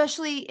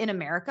 especially in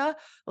America,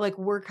 like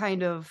we're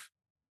kind of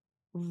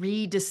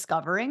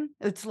rediscovering.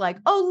 It's like,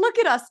 "Oh, look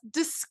at us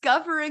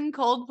discovering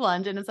cold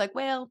plunge," and it's like,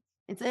 well,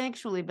 it's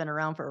actually been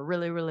around for a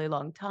really, really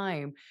long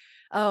time.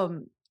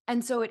 Um,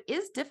 and so it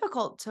is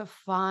difficult to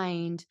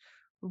find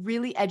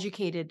really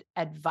educated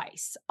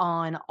advice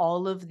on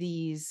all of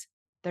these,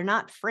 they're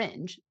not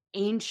fringe,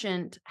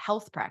 ancient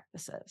health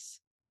practices.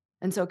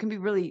 And so it can be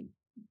really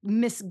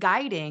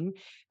misguiding,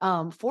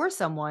 for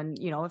someone,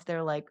 if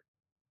they're like,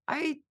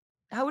 "I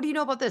how do you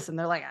know about this?" And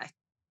they're like, "I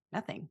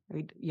nothing."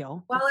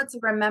 Well, it's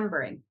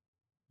remembering.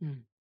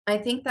 Mm. I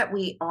think that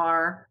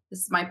this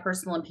is my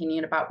personal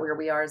opinion about where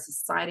we are as a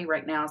society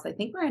right now, is I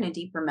think we're in a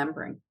deep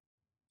remembering,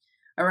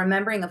 a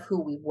remembering of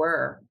who we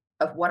were,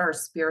 of what our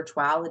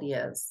spirituality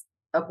is,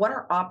 of what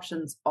our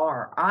options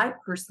are. I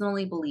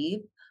personally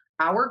believe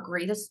our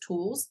greatest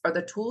tools are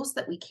the tools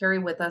that we carry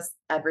with us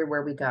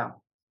everywhere we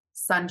go: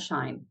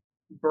 sunshine,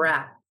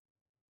 breath,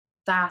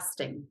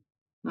 fasting,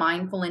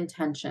 mindful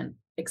intention,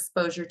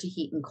 exposure to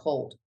heat and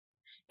cold,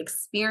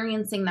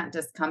 experiencing that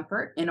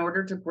discomfort in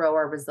order to grow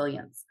our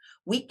resilience.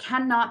 We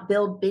cannot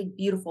build big,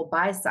 beautiful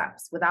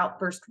biceps without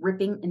first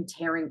ripping and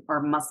tearing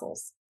our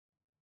muscles.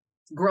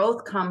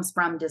 Growth comes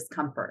from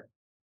discomfort.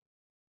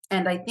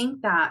 And I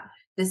think that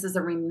this is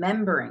a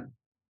remembering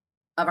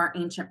of our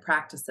ancient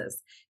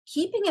practices.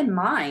 Keeping in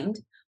mind,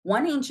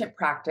 one ancient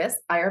practice,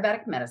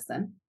 Ayurvedic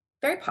medicine,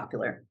 very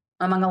popular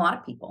among a lot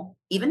of people,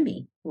 even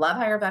me, love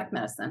Ayurvedic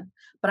medicine.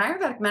 But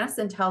Ayurvedic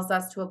medicine tells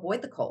us to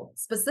avoid the cold,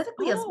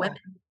 specifically as women,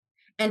 Oh.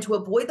 and to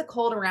avoid the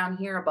cold around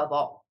here above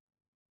all.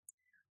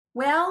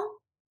 Well,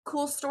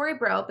 cool story,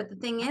 bro. But the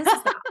thing is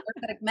that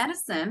Ayurvedic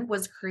medicine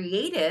was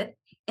created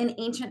in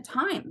ancient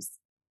times,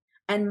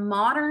 and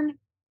modern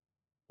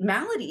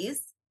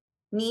maladies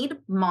need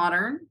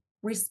modern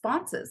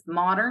responses,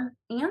 modern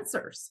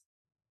answers.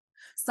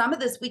 Some of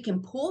this we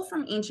can pull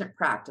from ancient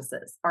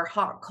practices: our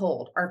hot,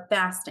 cold, our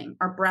fasting,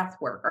 our breath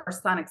work, our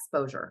sun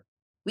exposure.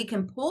 We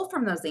can pull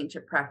from those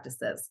ancient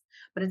practices,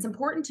 but it's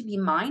important to be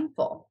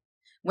mindful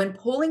when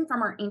pulling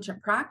from our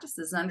ancient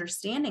practices and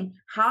understanding,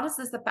 how does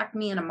this affect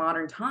me in a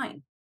modern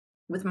time?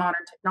 with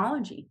modern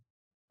technology,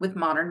 with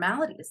modern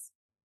maladies.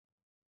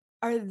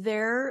 Are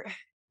there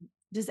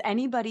does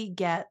anybody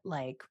get,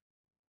 like,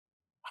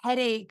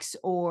 headaches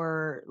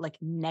or, like,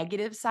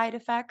 negative side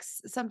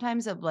effects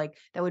sometimes of, like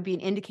that would be an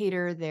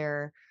indicator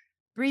they're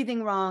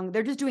breathing wrong,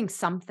 they're just doing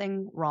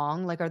something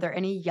wrong? Like, are there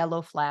any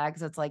yellow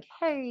flags that's like,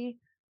 "Hey,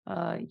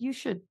 you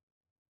should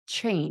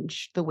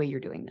change the way you're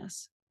doing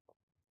this?"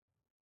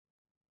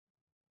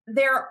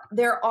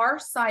 There are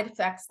side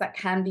effects that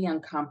can be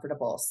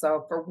uncomfortable.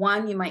 So for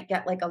one, you might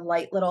get like a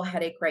light little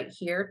headache right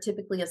here,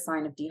 typically a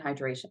sign of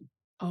dehydration.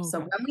 Oh, So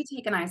okay. when we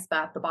take an ice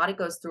bath, the body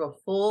goes through a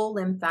full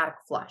lymphatic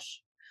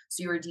flush.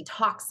 So you're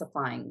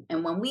detoxifying.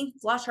 And when we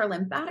flush our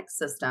lymphatic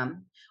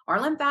system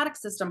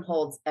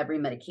holds every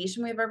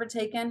medication we've ever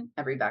taken,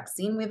 every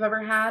vaccine we've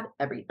ever had,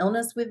 every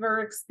illness we've ever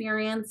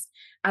experienced,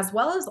 as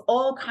well as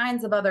all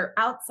kinds of other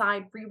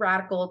outside free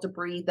radical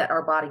debris that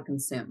our body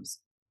consumes.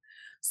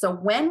 So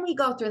when we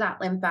go through that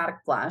lymphatic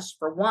flush,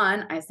 for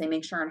one, I say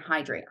make sure and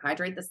hydrate.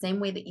 Hydrate the same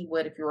way that you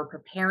would if you were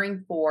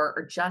preparing for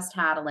or just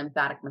had a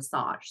lymphatic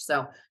massage.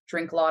 So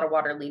drink a lot of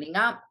water leading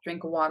up,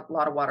 drink a lot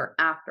of water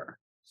after.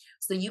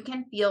 So you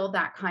can feel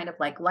that kind of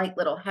like light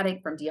little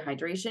headache from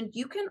dehydration.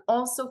 You can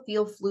also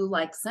feel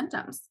flu-like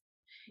symptoms.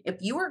 If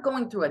you are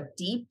going through a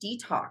deep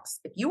detox,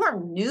 if you are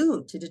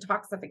new to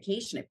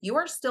detoxification, if you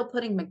are still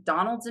putting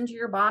McDonald's into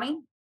your body,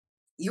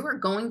 you are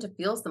going to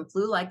feel some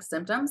flu like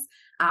symptoms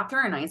after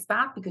an ice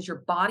bath because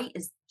your body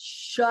is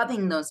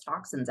shoving those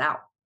toxins out.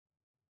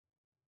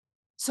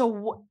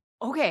 So,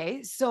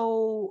 okay,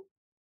 so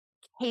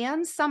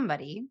can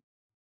somebody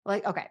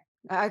like okay,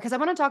 because I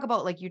wanna talk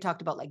about, like, you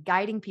talked about, like,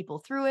 guiding people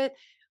through it,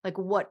 like,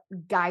 what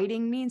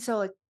guiding means. So,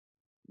 like,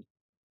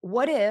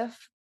 what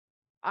if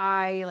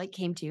I, like,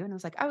 came to you and I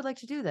was like, "I would like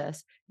to do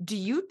this." Do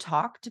you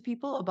talk to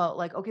people about,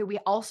 like, "Okay, we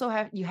also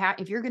have you have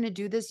if you're gonna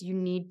do this, you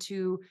need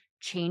to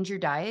change your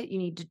diet, you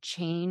need to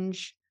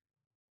change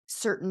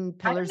certain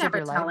I would pillars of never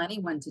your life?" tell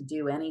anyone to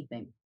do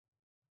anything.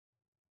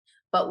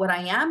 But what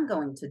I am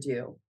going to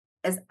do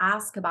is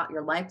ask about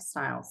your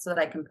lifestyle so that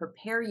I can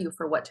prepare you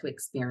for what to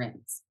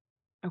experience.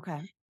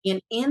 Okay.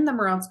 In the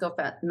Morozko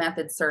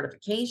method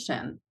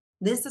certification,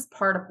 this is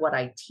part of what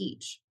I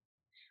teach.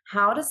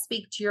 How to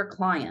speak to your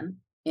client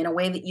in a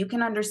way that you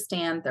can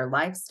understand their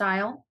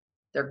lifestyle,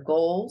 their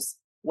goals,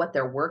 what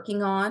they're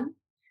working on,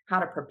 how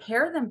to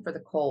prepare them for the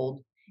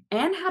cold,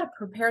 and how to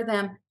prepare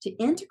them to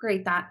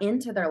integrate that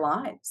into their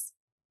lives.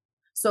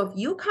 So if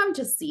you come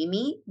to see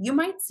me, you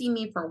might see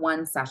me for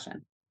one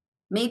session,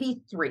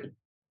 maybe three.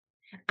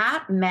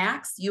 At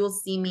max, you'll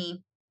see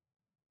me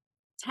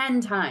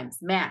 10 times,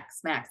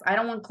 max. I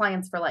don't want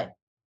clients for life.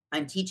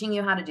 I'm teaching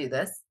you how to do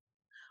this.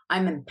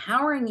 I'm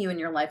empowering you in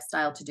your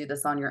lifestyle to do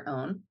this on your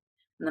own.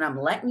 And then I'm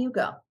letting you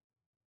go.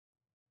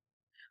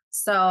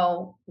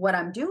 So, what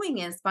I'm doing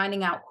is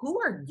finding out who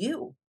are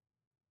you?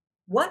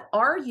 What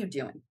are you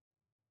doing?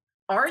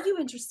 Are you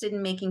interested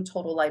in making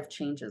total life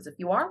changes? If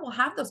you are, we'll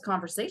have those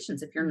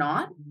conversations. If you're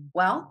not, Mhm.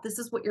 well, this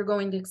is what you're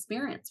going to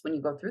experience when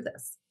you go through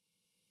this.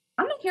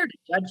 I'm not here to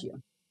judge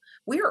you.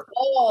 We are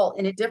all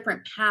in a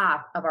different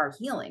path of our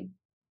healing.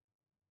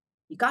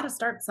 You got to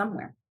start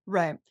somewhere.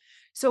 Right.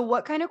 So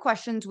what kind of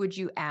questions would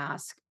you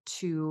ask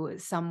to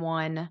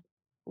someone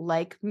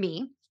like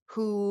me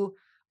who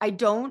I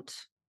don't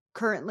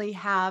currently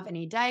have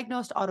any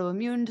diagnosed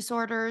autoimmune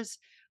disorders?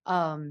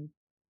 Um,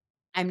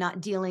 I'm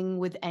not dealing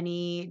with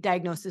any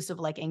diagnosis of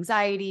like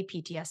anxiety,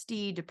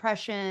 PTSD,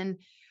 depression.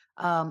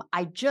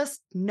 I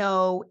just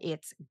know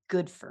it's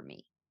good for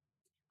me.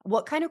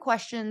 What kind of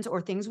questions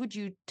or things would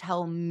you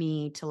tell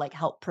me to like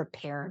help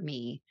prepare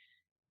me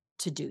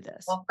to do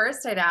this? Well,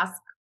 first, I'd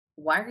ask,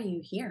 why are you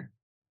here?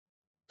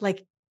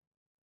 Like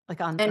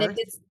on And if earth?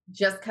 it's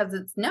just because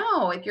it's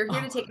no, if you're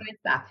here to Oh, take an ice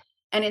bath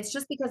and it's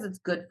just because it's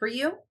good for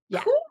you,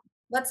 yeah. cool.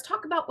 Let's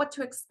talk about what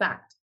to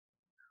expect.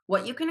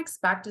 What you can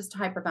expect is to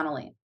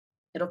hyperventilate.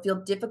 It'll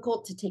feel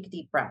difficult to take a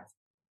deep breath.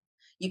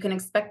 You can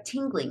expect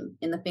tingling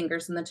in the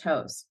fingers and the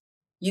toes.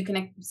 You can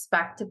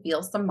expect to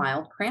feel some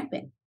mild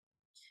cramping.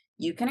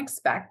 You can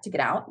expect to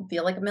get out and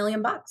feel like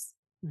 $1,000,000.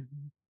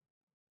 Mhm.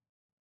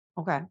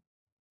 Okay.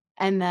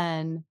 And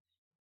then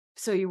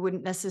so you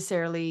wouldn't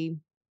necessarily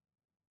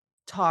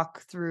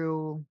talk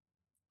through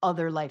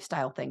other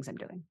lifestyle things I'm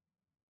doing.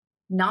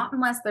 Not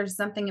unless there's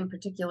something in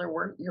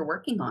particular you're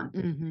working on.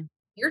 Mhm.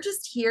 You're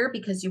just here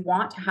because you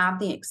want to have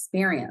the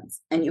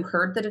experience and you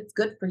heard that it's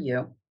good for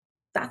you.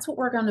 That's what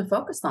we're going to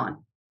focus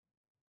on.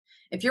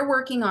 If you're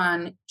working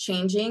on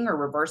changing or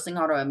reversing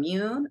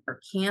autoimmune or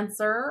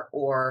cancer,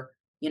 or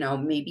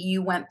maybe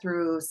you went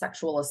through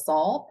sexual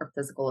assault or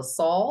physical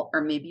assault,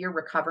 or maybe you're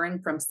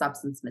recovering from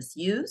substance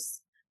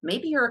misuse,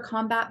 maybe you're a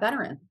combat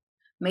veteran,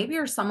 maybe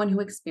you're someone who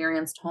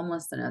experienced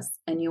houselessness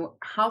and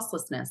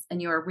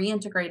you are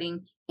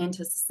reintegrating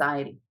into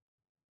society.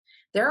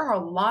 There are a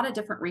lot of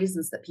different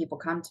reasons that people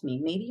come to me.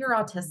 Maybe you're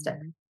autistic,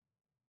 Mhm.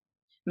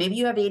 maybe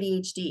you have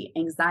ADHD,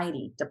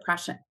 anxiety,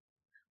 depression.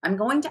 I'm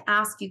going to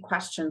ask you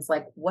questions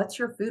like, what's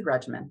your food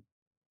regimen?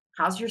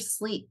 How's your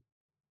sleep?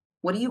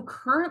 What are you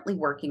currently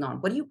working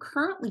on? What are you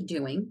currently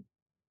doing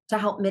to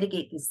help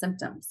mitigate these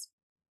symptoms?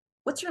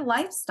 What's your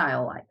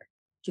lifestyle like?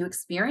 Do you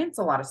experience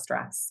a lot of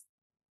stress?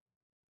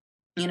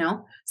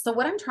 So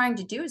what I'm trying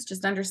to do is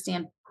just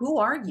understand, who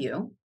are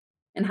you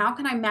and how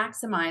can I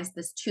maximize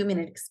this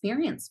 2-minute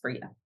experience for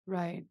you?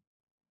 Right.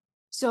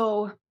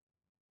 So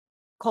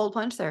cold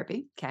plunge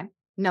therapy, okay.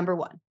 Number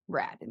 1, we're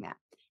adding that.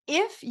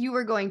 If you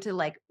were going to,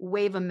 like,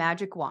 wave a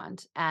magic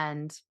wand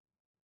and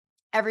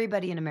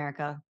everybody in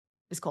America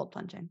is cold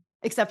plunging,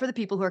 except for the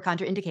people who are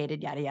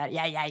contraindicated, yada, yada,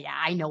 yeah, yeah, yeah,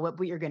 I know what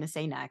you're gonna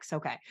say next,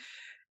 okay.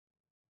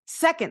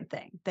 Second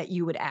thing that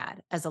you would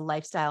add as a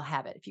lifestyle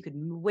habit, if you could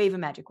wave a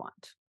magic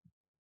wand.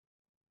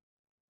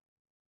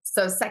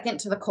 So second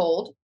to the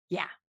cold,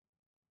 Yeah.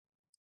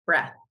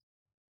 breath.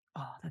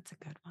 Oh, that's a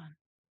good one.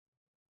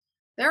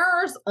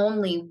 There's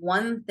only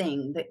one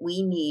thing that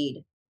we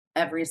need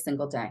every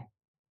single day,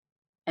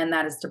 and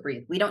that is to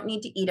breathe. We don't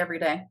need to eat every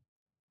day.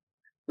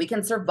 We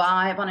can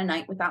survive on a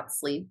night without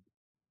sleep.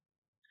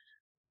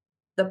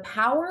 The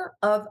power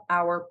of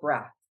our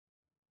breath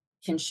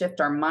can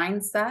shift our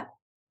mindset,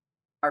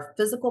 our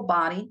physical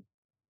body,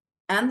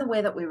 and the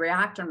way that we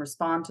react and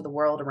respond to the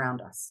world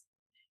around us.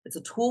 It's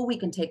a tool we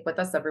can take with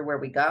us everywhere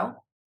we go.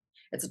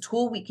 It's a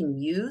tool we can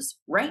use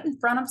right in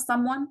front of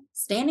someone,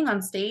 standing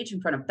on stage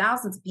in front of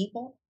thousands of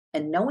people,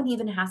 and no one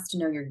even has to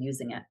know you're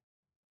using it.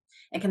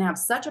 It can have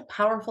such a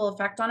powerful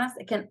effect on us.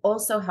 It can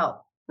also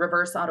help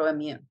reverse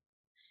autoimmune.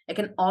 It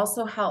can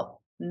also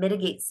help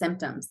mitigate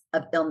symptoms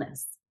of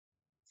illness.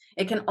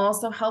 It can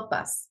also help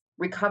us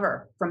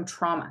recover from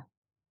trauma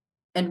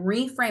and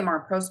reframe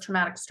our post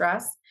traumatic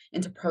stress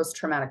into post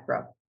traumatic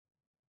growth.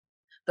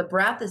 The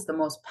breath is the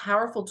most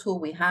powerful tool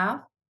we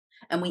have,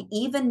 and we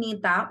even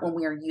need that when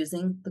we are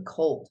using the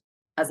cold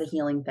as a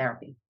healing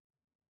therapy.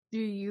 Do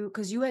you,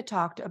 because you had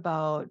talked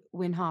about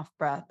Wim Hof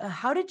breath,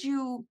 how did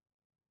you,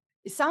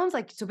 it sounds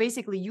like, so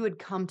basically you had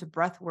come to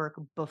breath work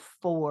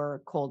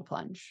before cold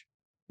plunge.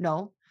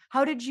 No?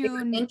 How did They you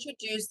were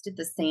introduced at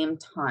the same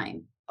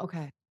time.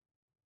 okay,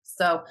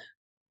 So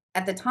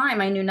at the time,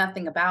 I knew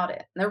nothing about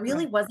it. There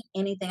really right. wasn't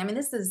anything. I mean,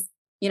 this is,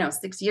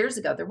 6 years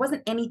ago. There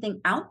wasn't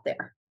anything out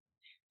there.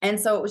 And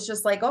so it was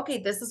just like, okay,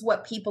 this is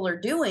what people are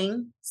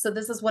doing. So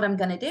this is what I'm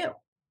going to do.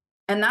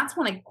 And that's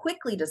when I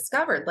quickly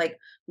discovered, like,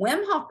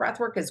 Wim Hof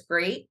breathwork is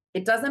great.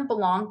 It doesn't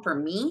belong for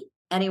me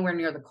anywhere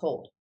near the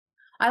cold.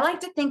 I like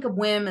to think of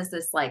Wim as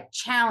this like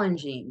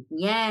challenging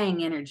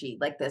yang energy,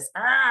 like this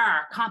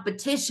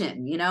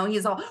competition.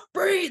 He's all,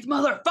 breathe,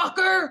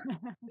 motherfucker.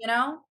 You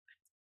know,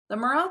 the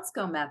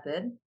Morozko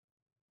method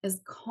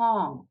is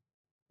calm,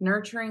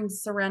 nurturing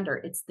surrender.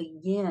 It's the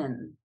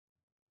yin,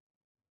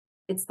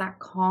 it's that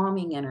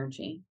calming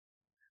energy.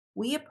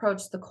 We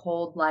approach the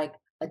cold like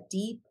a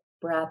deep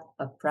breath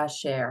of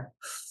fresh air.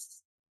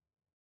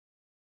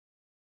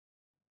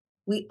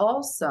 We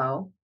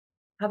also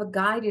have a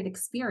guided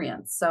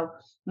experience. So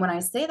when I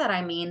say that,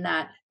 I mean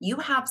that you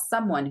have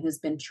someone who's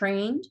been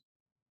trained,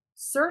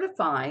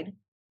 certified,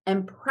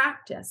 and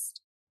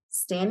practiced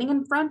standing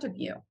in front of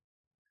you,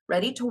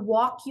 ready to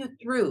walk you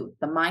through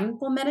the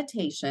mindful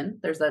meditation.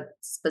 There's a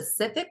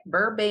specific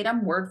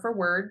verbatim, word for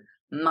word,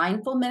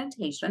 mindful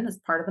meditation as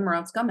part of the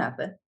Morozko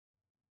method.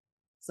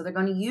 So they're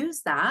going to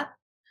use that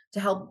to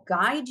help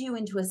guide you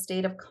into a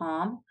state of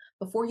calm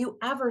before you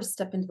ever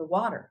step into the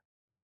water,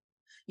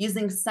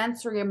 using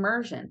sensory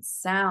immersion,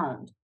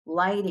 sound,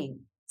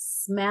 lighting,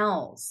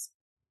 smells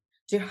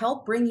to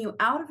help bring you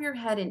out of your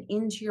head and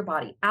into your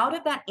body, out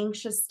of that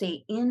anxious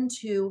state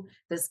into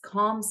this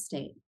calm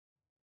state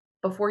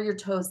before your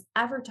toes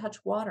ever touch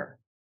water.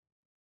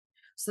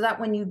 So that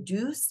when you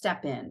do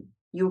step in,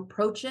 you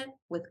approach it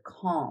with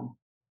calm.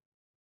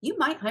 You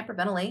might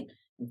hyperventilate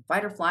and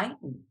fight or flight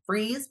and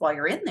freeze while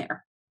you're in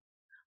there,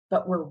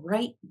 but we're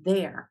right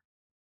there,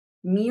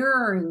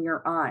 mirroring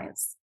your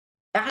eyes,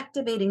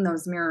 activating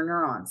those mirror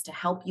neurons to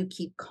help you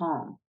keep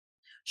calm,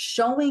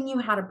 showing you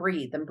how to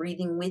breathe and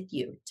breathing with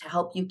you to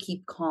help you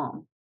keep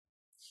calm.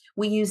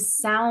 We use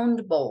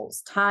sound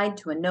bowls tied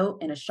to a note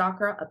and a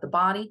chakra of the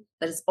body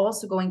that is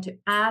also going to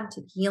add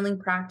to the healing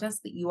practice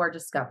that you are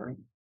discovering.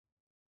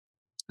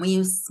 We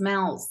use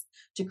smells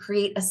to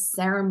create a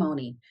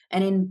ceremony,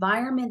 an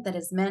environment that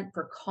is meant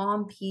for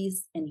calm,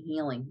 peace, and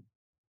healing.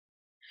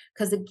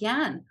 Because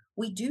again,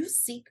 we do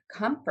seek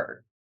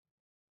comfort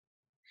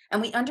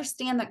and we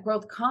understand that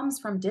growth comes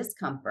from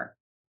discomfort.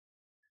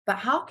 But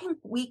how can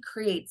we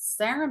create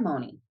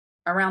ceremony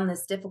around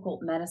this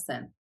difficult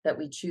medicine that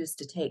we choose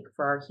to take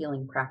for our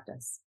healing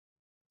practice?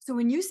 So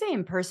when you say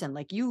in person,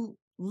 like, you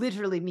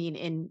literally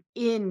mean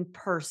in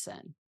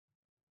person?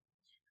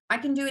 I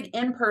can do it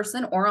in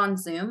person or on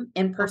Zoom.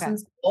 In Okay,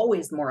 person's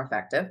always more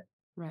effective,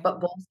 right. but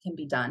both can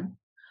be done.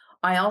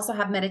 I also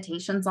have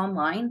meditations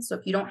online. So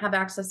if you don't have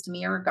access to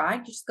me or a guide,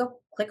 you just go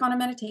click on a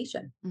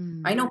meditation. I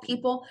Mm. know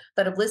people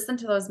that have listened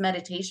to those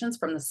meditations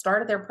from the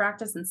start of their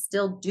practice and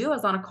still do. I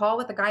was on a call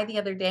with a guy the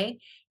other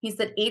day. He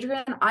said,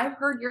 Adrienne, I've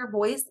heard your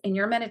voice in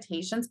your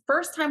meditations.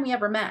 First time we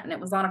ever met, and it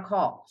was on a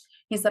call.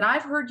 He said,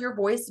 I've heard your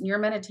voice in your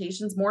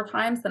meditations more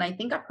times than I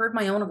think I've heard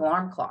my own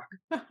alarm clock.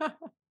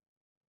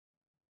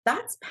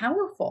 That's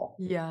powerful.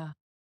 Yeah.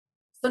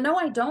 So, no,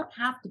 I don't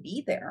have to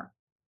be there.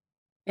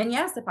 And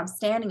yes, if I'm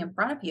standing in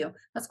front of you,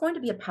 that's going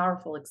to be a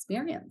powerful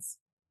experience.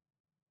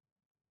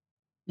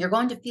 You're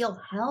going to feel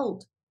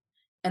held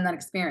in that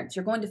experience.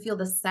 You're going to feel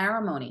the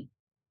ceremony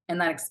in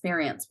that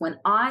experience. When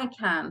I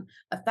can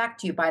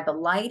affect you by the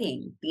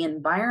lighting, the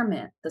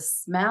environment, the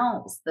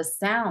smells, the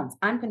sounds,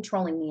 I'm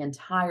controlling the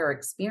entire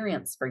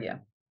experience for you.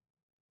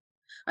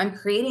 I'm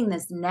creating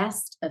this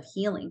nest of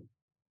healing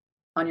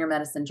on your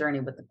medicine journey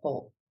with the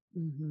cold.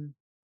 Mhm.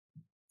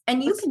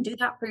 And you What's can do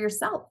that for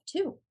yourself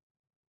too.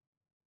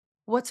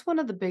 what's one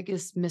of the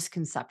biggest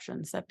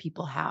misconceptions that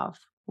people have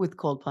with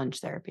cold plunge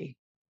therapy?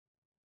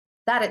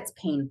 That it's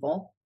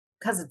painful,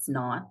 because it's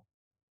not.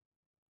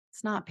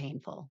 It's not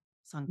painful.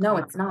 It's No,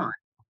 it's not. uncomfortable.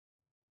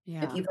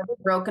 If Yeah. you've ever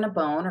broken a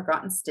bone or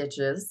gotten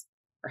stitches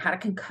or had a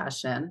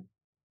concussion,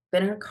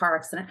 been in a car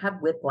accident,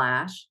 had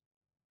whiplash,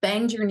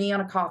 banged your knee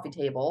on a coffee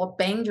table,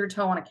 banged your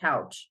toe on a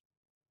couch,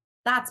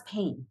 that's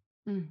pain.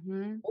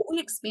 Mhm. What we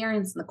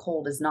experience in the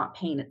cold is not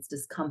pain, it's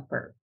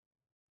discomfort.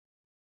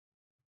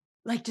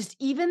 Like, just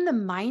even the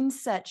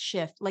mindset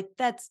shift, like,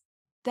 that's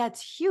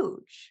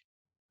huge.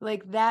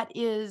 Like, that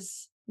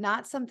is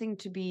not something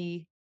to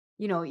be,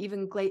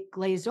 even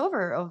glazed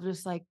over of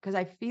just like, because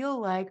I feel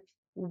like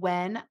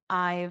when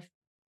I've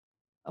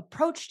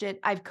approached it,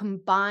 I've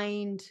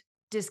combined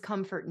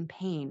discomfort and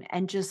pain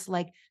and just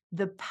like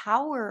the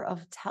power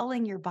of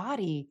telling your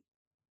body,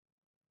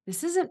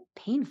 this isn't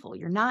painful.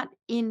 You're not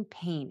in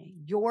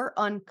pain. You're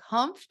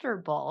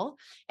uncomfortable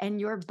and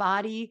your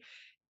body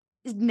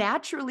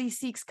naturally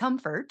seeks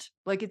comfort.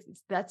 Like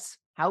that's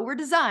how we're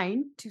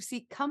designed to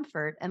seek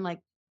comfort. And like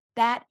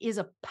that is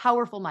a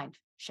powerful mind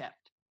shift.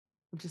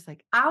 I'm just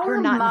like, you're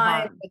Our not in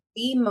mind harm. is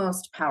the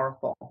most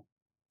powerful.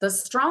 The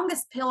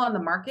strongest pill on the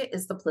market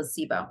is the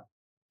placebo.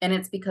 And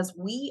it's because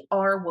we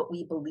are what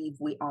we believe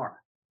we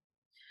are.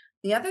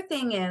 The other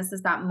thing is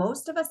that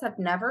most of us have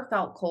never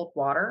felt cold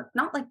water,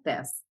 not like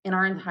this, in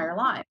our Mm-mm. entire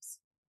lives.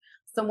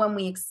 So when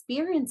we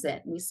experience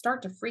it and we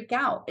start to freak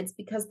out, it's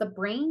because the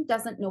brain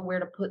doesn't know where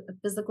to put the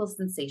physical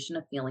sensation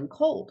of feeling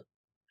cold.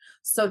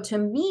 So to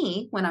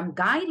me, when I'm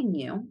guiding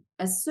you,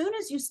 as soon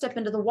as you step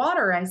into the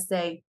water, I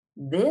say,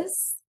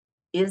 this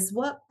is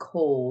what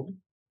cold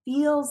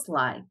feels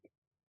like.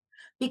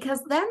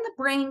 Because then the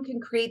brain can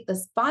create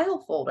this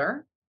file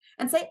folder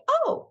and say,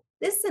 oh,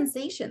 this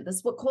sensation, this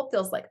is what cold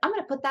feels like. I'm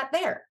going to put that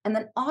there. And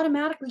then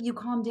automatically you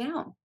calm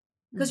down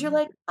because you're Mhm.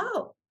 like,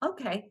 oh,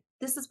 okay,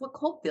 this is what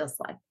cold feels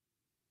like.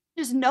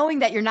 Just knowing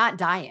that you're not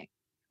dying.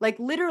 Like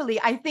literally,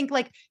 I think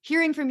like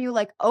hearing from you,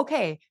 like,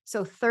 okay,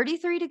 so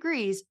 33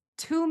 degrees,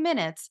 2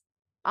 minutes,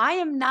 I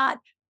am not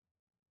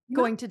You're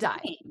not going to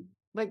die. dying.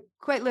 Like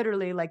quite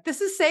literally, like,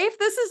 this is safe.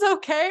 This is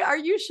okay. Are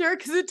you sure?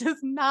 Because it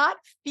does not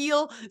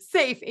feel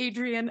safe,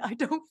 Adrienne. I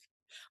don't,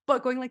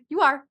 but going like,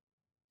 you are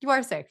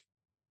safe.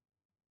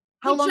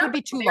 How We long would jump be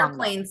out too of long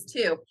though? airplanes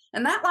too,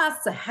 and that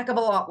lasts a heck of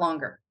a lot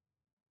longer,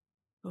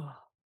 Ugh.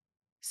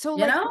 So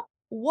you like, know?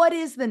 what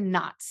is the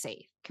not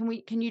safe?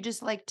 Can you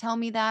just like tell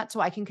me that so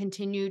I can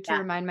continue to Yeah.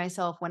 remind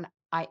myself when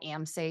I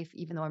am safe,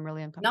 even though I'm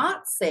really uncomfortable?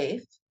 Not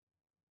safe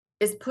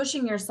is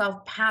pushing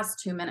yourself past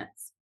 2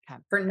 minutes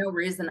Okay. for no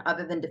reason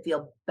other than to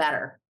feel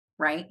better,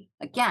 right?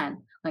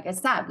 Again, like I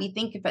said, we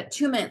think if at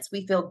 2 minutes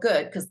we feel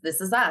good because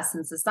this is us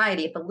in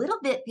society, if a little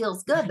bit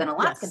feels good, then a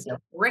lot's gonna Yes. feel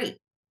great.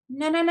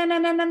 No, no, no, no,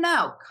 no, no,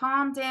 no.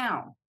 Calm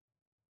down.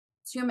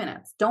 2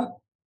 minutes. Don't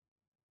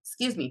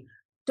excuse me,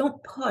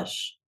 don't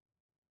push.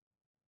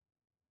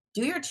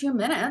 Do your 2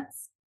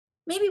 minutes.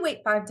 Maybe wait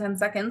 5, 10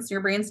 seconds. So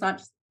your brain's not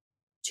just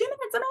 2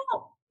 minutes, I'm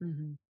out.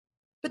 Mhm.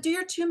 But do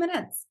your 2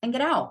 minutes and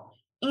get out.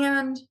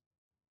 And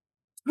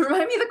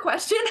remind me of the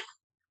question.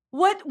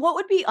 What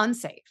would be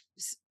unsafe?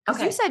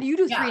 Because you Okay. said you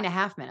do Yeah.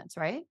 3.5 minutes,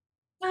 right?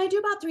 I do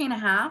about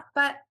 3.5,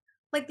 but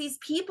like these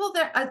people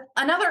that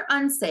another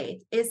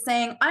unsafe is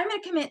saying, I'm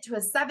going to commit to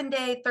a 7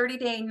 day, 30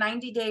 day,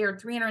 90 day, or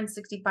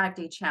 365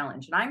 day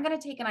challenge. And I'm going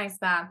to take an ice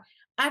bath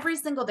every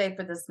single day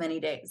for this many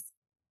days.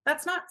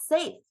 That's not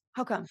safe.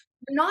 How come?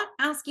 You're not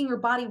asking your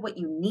body what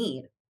you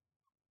need.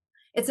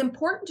 It's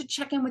important to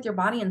check in with your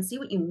body and see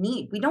what you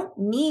need. We don't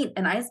need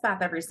an ice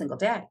bath every single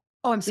day.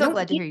 Oh, I'm We so don't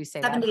glad to need hear you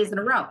say 7 that. days in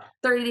a row,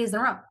 30 days in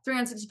a row,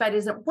 365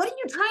 days in a row. What are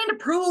you trying to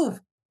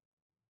prove?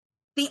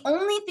 The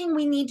only thing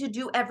we need to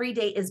do every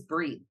day is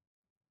breathe.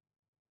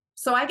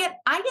 So I get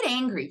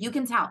angry. You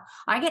can tell.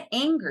 I get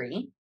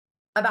angry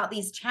about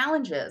these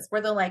challenges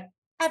where they're like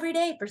every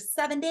day for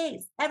 7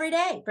 days, every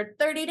day for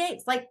 30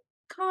 days. Like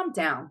calm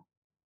down.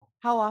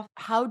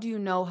 How do you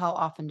know how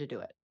often to do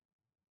it?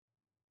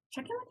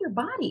 Check in with your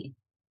body.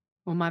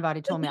 Well, my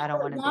body The told me I don't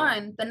number wanna do it.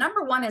 one, the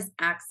number one is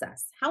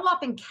access. How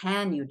often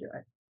can you do it?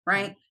 Okay.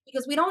 Right?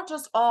 Because we don't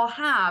just all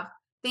have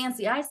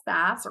fancy ice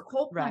baths or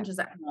cold Right. plunges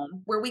at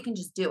home where we can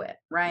just do it,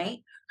 Right.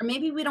 right? Or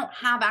maybe we don't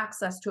have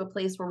access to a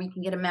place where we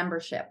can get a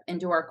membership and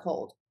do our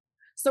cold.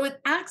 So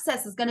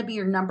access is going to be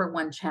your number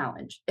one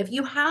challenge. If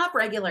you have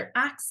regular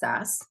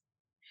access,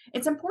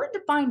 it's important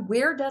to find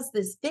where does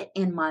this fit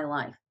in my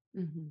life?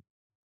 Mhm.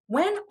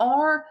 When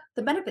are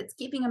the benefits?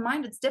 Keeping in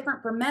mind it's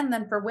different for men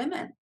than for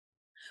women.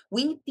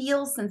 We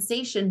feel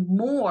sensation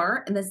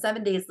more in the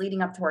 7 days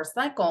leading up to our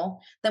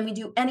cycle than we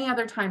do any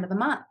other time of the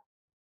month.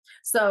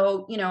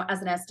 So,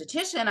 as an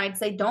esthetician, I'd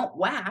say don't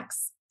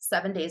wax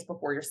 7 days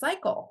before your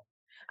cycle.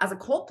 As a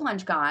cold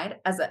plunge guide,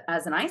 as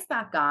an ice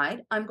bath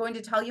guide, I'm going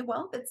to tell you,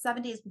 well, if it's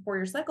 7 days before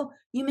your cycle,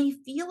 you may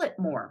feel it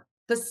more.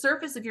 The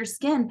surface of your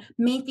skin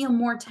may feel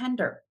more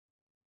tender.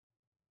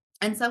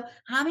 And so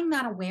having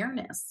that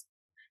awareness,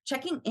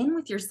 checking in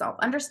with yourself,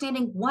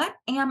 understanding what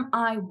am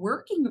I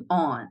working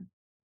on?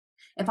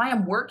 If I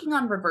am working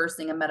on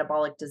reversing a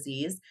metabolic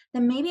disease,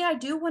 then maybe I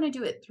do want to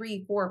do it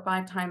 3, 4,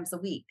 5 times a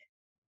week.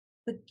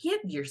 But give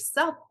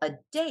yourself a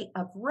day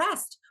of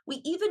rest.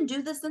 We even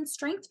do this in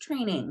strength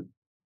training,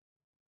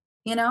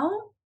 you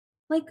know?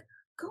 Like,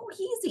 go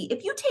easy.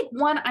 If you take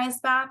one ice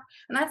bath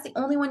and that's the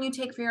only one you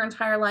take for your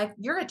entire life,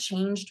 you're a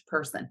changed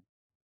person.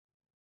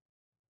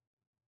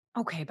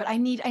 Okay, but I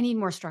need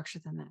more structure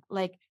than that.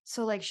 Like,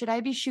 so like should I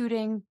be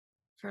shooting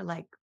for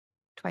like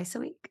twice a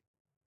week?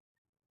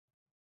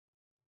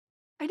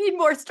 I need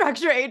more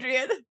structure,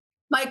 Adrienne.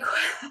 My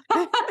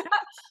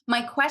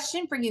my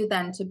question for you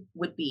then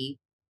would be,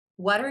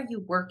 what are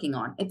you working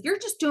on? If you're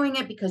just doing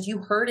it because you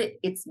heard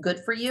it's good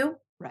for you,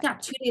 Right. yeah,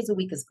 2 days a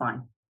week is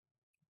fine.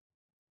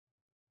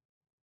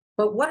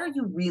 But what are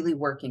you really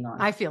working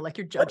on? I feel like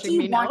you're What do judging you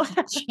me want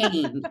now. to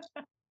change?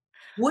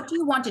 What do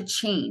you want to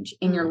change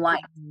in your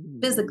life,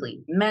 Mhm.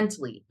 physically,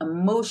 mentally,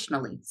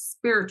 emotionally,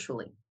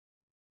 spiritually?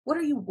 What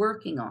are you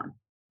working on?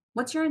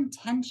 What's your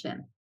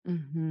intention?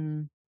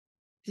 Mhm.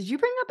 Did you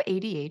bring up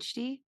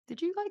ADHD?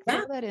 Did you, like, Yeah,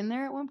 throw that in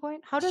there at one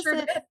point? How does sure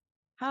it did.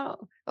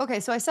 how okay,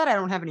 so I said I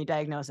don't have any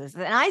diagnosis,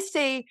 and I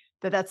say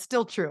that that's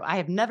still true. I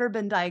have never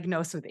been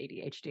diagnosed with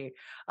ADHD.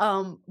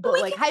 But But,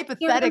 we like, can experience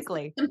the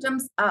hypothetically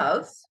symptoms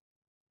of,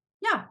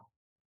 yeah.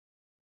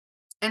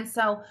 And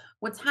so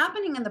what's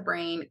happening in the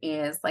brain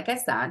is, like I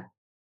said,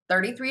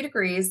 33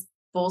 degrees,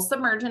 full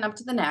submersion up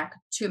to the neck,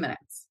 2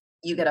 minutes.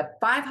 You get a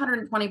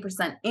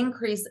 520%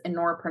 increase in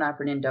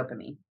norepinephrine and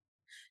dopamine.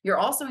 You're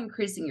also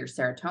increasing your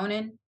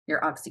serotonin, your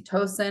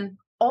oxytocin,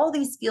 all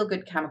these feel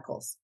good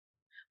chemicals.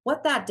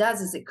 What that does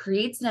is it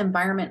creates an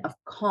environment of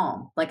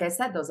calm. Like I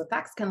said, those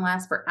effects can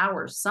last for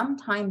hours,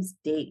 sometimes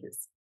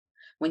days.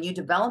 When you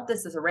develop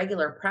this as a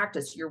regular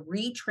practice, you're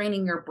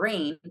retraining your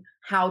brain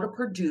how to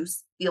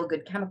produce feel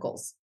good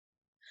chemicals,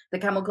 the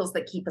chemicals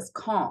that keep us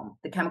calm,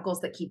 the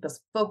chemicals that keep us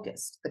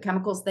focused, the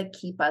chemicals that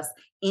keep us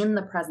in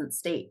the present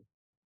state.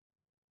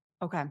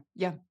 okay,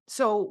 yeah.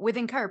 So,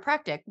 within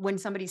chiropractic, when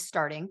somebody's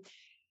starting,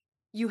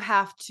 you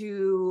have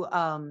to,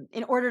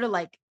 in order to,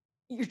 like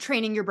you're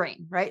training your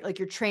brain, right? Like,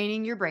 you're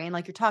training your brain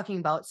like you're talking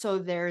about, so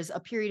there's a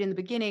period in the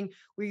beginning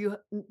where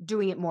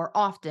doing it more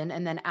often,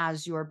 and then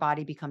as your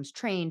body becomes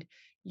trained,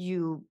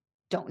 you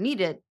don't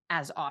need it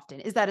as often.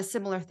 Is that a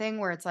similar thing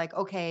where it's like,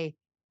 okay.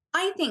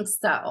 I think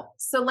so.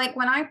 So, like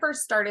when I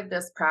first started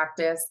this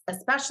practice,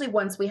 especially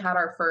once we had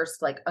our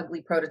first like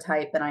ugly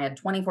prototype and I had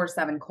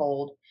 24/7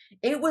 cold,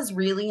 it was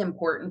really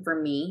important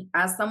for me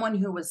as someone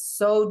who was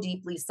so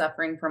deeply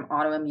suffering from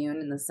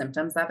autoimmune and the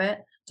symptoms of it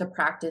to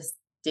practice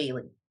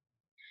daily.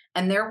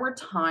 And there were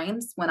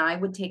times when I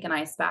would take an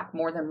ice bath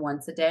more than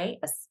once a day,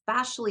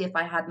 especially if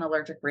I had an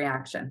allergic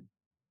reaction,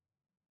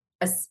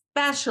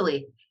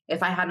 especially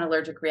if I had an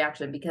allergic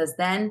reaction, because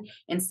then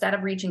instead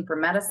of reaching for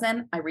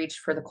medicine, I reached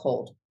for the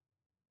cold.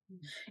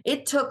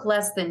 It took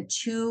less than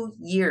 2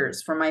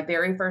 years for my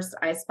very first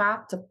ice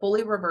bath to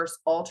fully reverse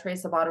all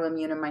trace of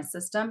autoimmune in my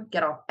system,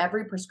 get off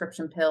every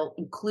prescription pill,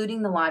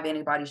 including the live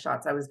antibody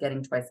shots I was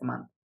getting twice a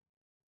month.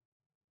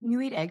 Can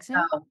you eat eggs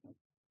now? So,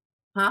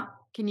 huh?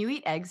 Can you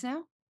eat eggs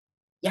now?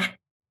 Yeah,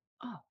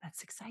 Oh,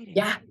 that's exciting.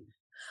 yeah.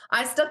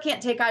 I still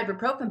can't take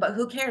ibuprofen, but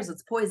who cares?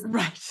 It's poison,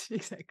 Right,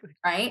 exactly.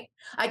 right?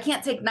 I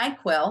can't take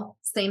NyQuil,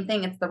 same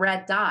thing, it's the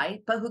red dye,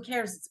 but who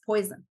cares? It's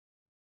poison.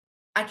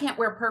 I can't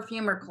wear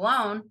perfume or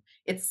cologne.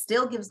 It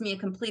still gives me a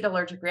complete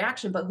allergic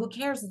reaction, but who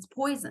cares? It's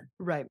poison.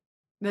 Right.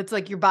 That's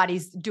like your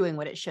body's doing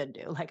what it should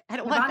do. Like, I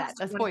don't My want body's that.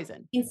 That's doing,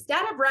 poison.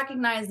 instead of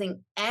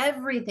recognizing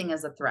everything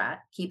as a threat,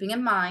 keeping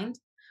in mind,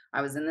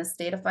 I was in this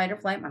state of fight or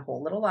flight my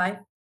whole little life.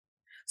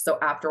 So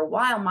after a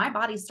while, my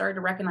body started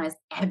to recognize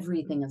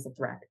everything as a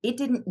threat. It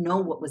didn't know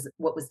what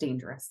was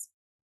dangerous.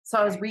 So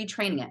I was Right.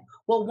 retraining it.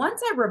 Well,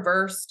 once I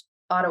reversed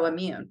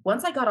autoimmune,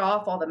 once I got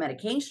off all the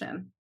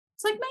medication,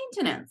 it's like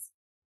maintenance.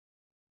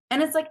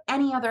 And it's like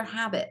any other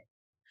habit.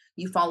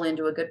 You fall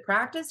into a good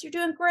practice, you're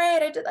doing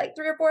great. I did like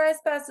 3 or 4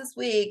 ice baths this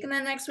week. And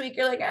then next week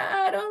you're like,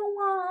 I don't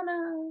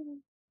wanna.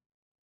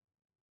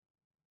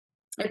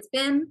 It's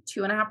been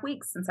 2.5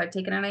 weeks since I've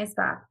taken an ice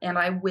bath, and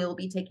I will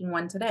be taking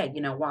one today.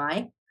 You know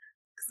why?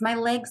 Because my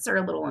legs are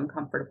a little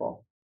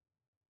uncomfortable.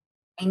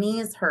 My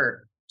knees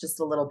hurt just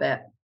a little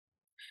bit.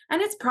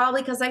 And it's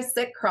probably because I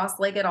sit cross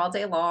legged all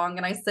day long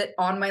and I sit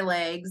on my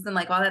legs and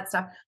like all that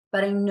stuff.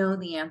 But I know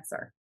the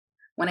answer.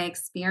 When I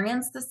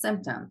experience the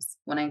symptoms,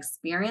 when I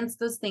experience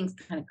those things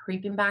kind of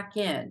creeping back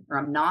in, or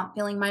I'm not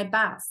feeling my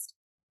best,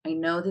 I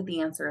know that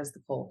the answer is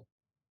the cold.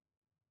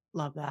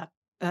 Love that.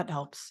 That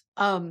helps.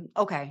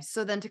 Okay.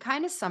 So then to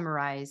kind of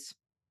summarize,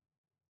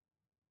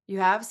 you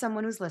have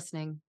someone who's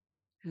listening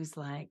who's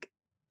like,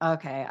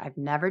 Okay, I've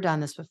never done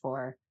this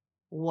before.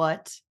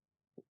 What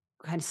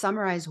kind of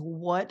summarize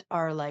what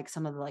are like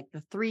some of the like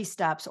the 3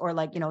 steps or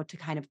like, to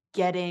kind of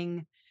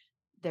getting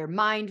their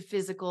mind,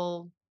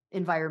 physical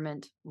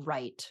environment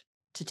right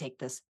to take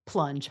this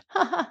plunge.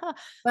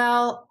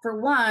 Well, for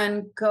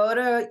one, go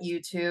to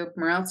YouTube,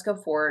 Morosco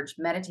Forge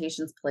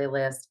meditations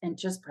playlist, and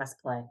just press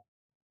play.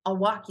 I'll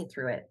walk you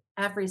through it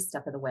every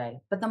step of the way.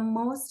 But the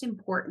most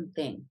important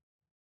thing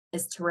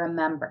is to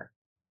remember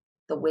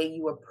the way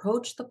you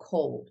approach the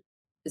cold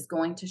is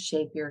going to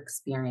shape your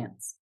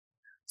experience.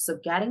 So,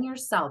 getting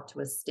yourself to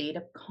a state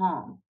of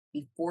calm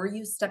before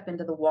you step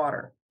into the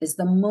water is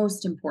the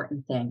most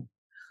important thing.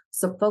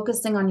 So,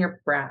 focusing on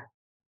your breath,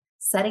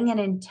 setting an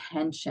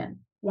intention.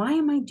 Why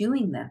am I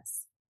doing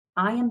this?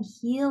 I am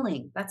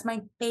healing. That's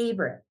my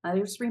favorite. I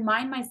just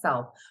remind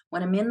myself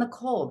when I'm in the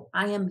cold,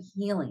 I am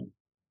healing.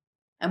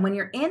 And when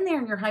you're in there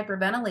and you're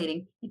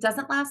hyperventilating, it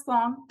doesn't last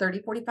long,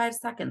 30, 45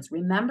 seconds.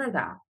 Remember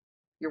that.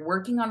 You're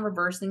working on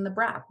reversing the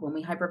breath. When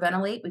we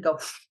hyperventilate, we go,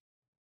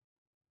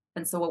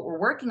 and so what we're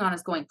working on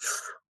is going,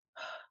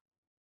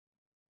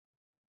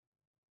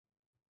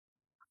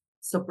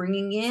 so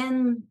bringing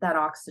in that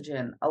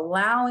oxygen,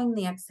 allowing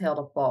the exhale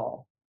to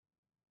fall,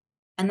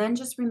 and then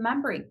just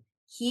remembering,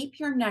 keep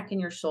your neck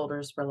and your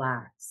shoulders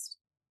relaxed.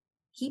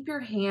 Keep your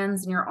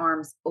hands and your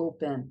arms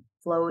open,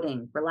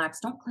 floating, relax.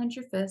 Don't clench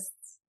your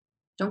fists.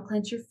 Don't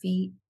clench your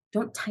feet.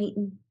 Don't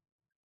tighten.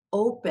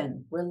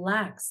 Open,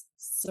 relax,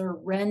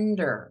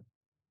 surrender.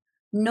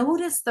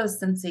 Notice those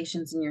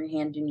sensations in your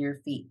hand and your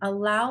feet.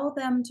 Allow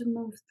them to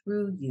move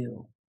through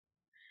you.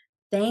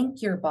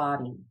 Thank your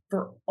body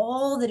for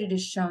all that it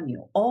has shown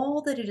you,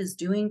 all that it is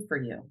doing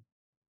for you.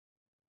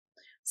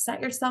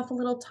 Set yourself a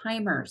little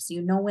timer so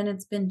you know when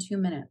it's been 2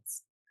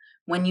 minutes.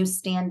 When you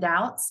stand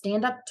out,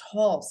 stand up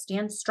tall,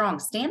 stand strong,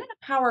 stand in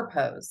a power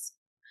pose.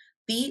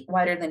 Feet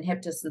wider than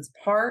hip distance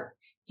apart,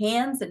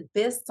 hands and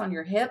fists on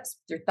your hips,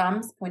 your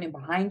thumbs pointing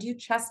behind you,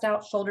 chest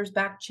out, shoulders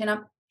back, chin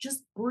up.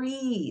 Just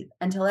breathe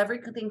until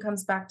everything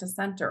comes back to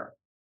center.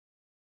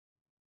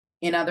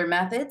 In other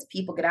methods,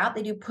 people get out,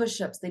 they do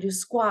push ups, they do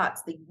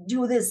squats, they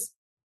do this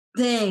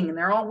thing, and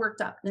they're all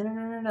worked up. No, no,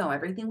 no, no, no.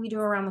 Everything we do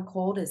around the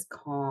cold is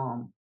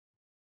calm.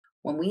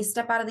 When we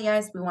step out of the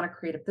ice, we want to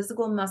create a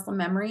physical muscle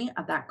memory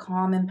of that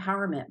calm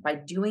empowerment. By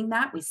doing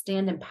that, we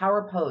stand in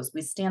power pose,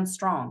 we stand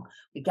strong,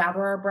 we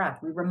gather our breath,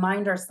 we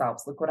remind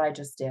ourselves, look what I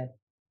just did.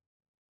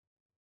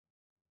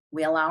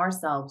 We allow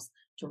ourselves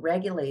to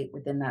regulate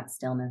within that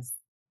stillness.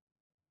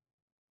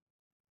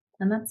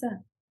 And that's it.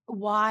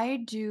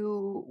 Why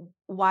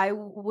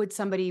would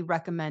somebody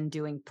recommend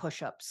doing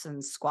push-ups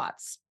and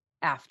squats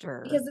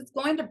after? Because it's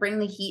going to bring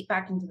the heat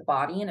back into the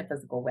body in a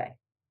physical way.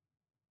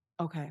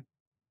 Okay.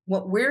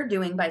 What we're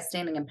doing by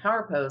standing in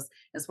power pose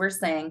is we're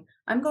saying,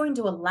 I'm going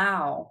to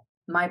allow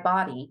my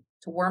body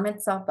to warm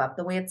itself up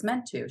the way it's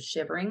meant to,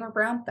 shivering or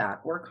brown fat,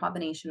 or a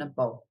combination of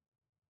both.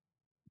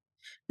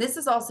 This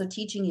is also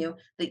teaching you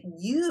that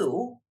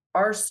you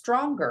are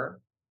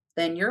stronger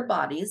than your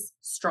body's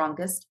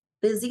strongest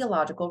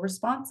physiological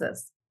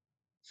responses.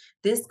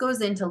 This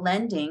goes into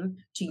lending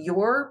to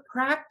your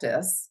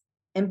practice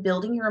and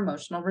building your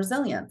emotional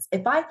resilience.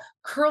 If I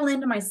curl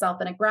into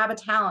myself and I grab a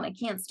towel and I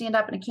can't stand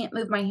up and I can't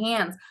move my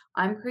hands,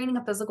 I'm creating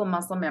a physical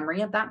muscle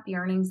memory of that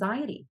fear and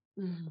anxiety.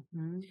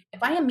 Mhm.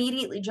 If I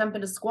immediately jump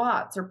into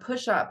squats or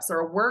push ups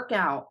or a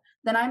workout,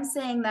 then I'm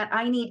saying that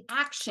I need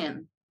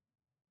action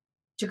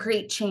to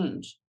create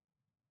change.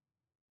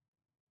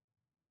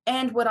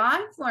 And what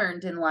I've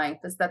learned in life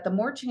is that the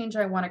more change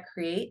I want to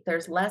create,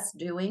 there's less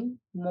doing,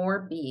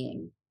 more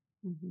being.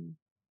 Mhm.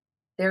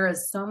 There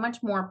is so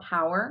much more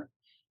power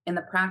in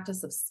the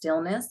practice of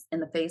stillness in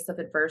the face of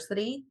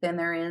adversity than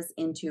there is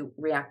into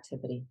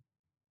reactivity.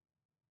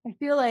 I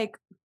feel like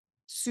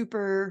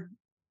super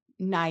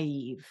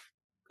naive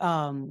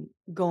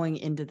going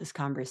into this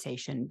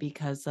conversation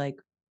because like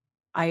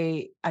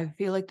I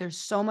feel like there's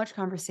so much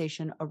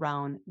conversation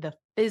around the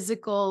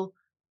physical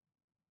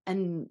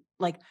and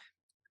like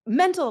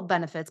mental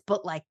benefits,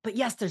 but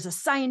yes, there's a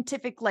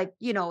scientific, like,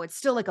 it's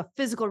still like a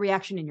physical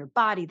reaction in your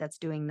body that's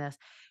doing this.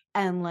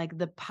 And like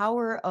the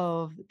power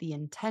of the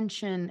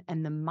intention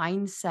and the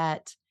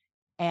mindset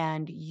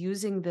and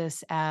using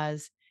this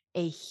as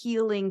a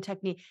healing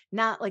technique,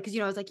 not like, because,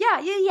 I was like, yeah,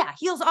 yeah, yeah,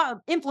 heals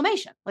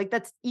inflammation. Like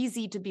that's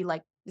easy to be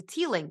like, it's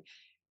healing.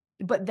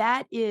 But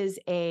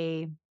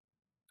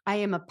I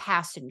am a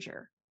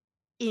passenger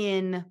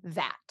in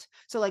that.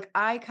 So like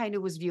I kind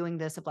of was viewing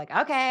this of like,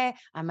 okay,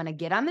 I'm going to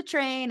get on the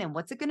train and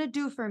what's it going to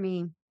do for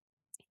me?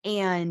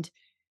 And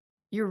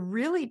you're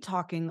really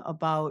talking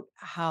about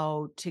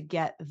how to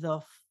get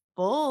the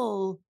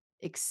full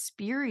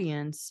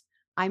experience.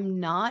 I'm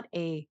not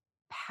a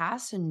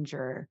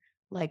passenger.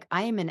 Like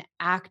I am an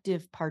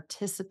active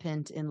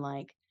participant in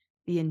like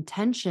the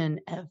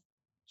intention of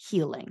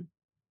healing.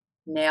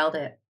 Nailed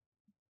it.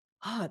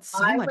 Oh, it's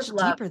so I would much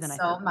love deeper than I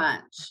so thought.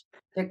 much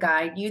to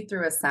guide you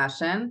through a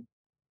session,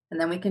 and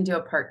then we can do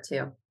a part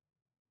two.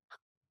 I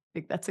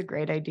think that's a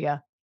great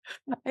idea.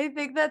 I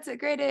think that's a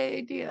great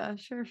idea.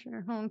 Sure,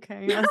 sure.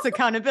 Okay. Yes,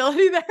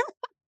 accountability there.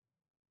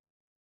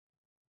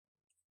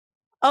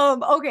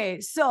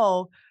 Okay,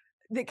 so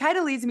that kind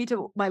of leads me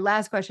to my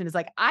last question is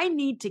like, I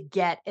need to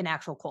get an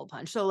actual cold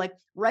plunge. So like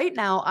right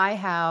now I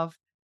have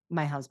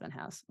my husband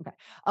has,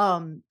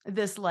 okay,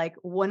 this like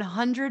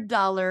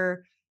 $100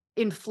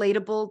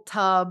 inflatable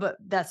tub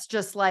that's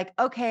just like,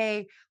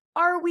 okay,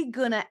 are we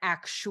gonna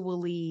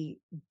actually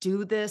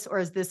do this? Or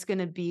is this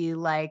gonna be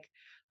like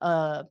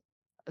a,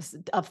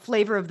 a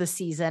flavor of the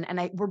season?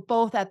 And we're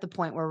both at the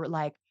point where we're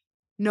like,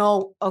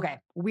 no, okay,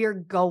 we're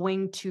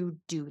going to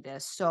do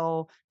this.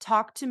 So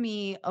talk to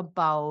me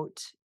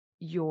about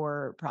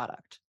your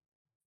product.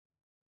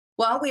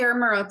 Well, we are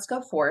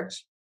Morozko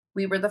Forge.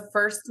 We were the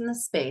first in the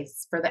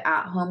space for the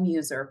at-home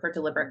user for Oh,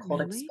 deliberate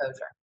cold really?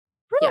 exposure.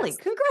 Really? Yes,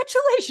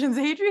 Congratulations,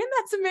 Adrienne.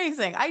 That's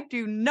amazing. I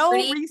do no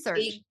pretty big research.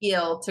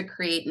 deal to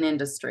create an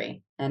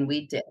industry, and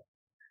we did.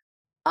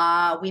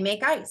 We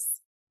make ice.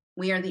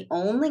 We are the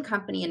only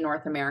company in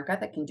North America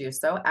that can do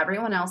so.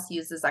 Everyone else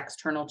uses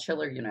external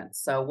chiller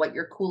units. So, what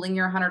you're cooling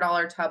your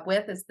 $100 tub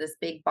with is this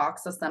big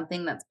box of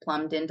something that's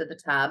plumbed into the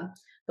tub.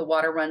 The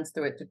water runs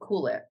through it to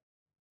cool it.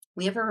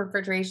 We have a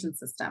refrigeration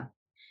system.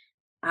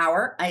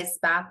 Our ice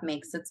bath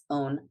makes its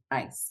own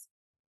ice.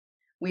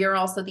 We are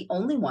also the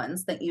only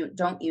ones that you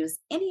don't use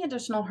any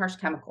additional harsh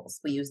chemicals.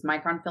 We use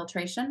micron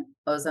filtration,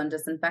 ozone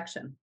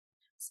disinfection.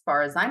 As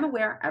far as I'm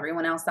aware,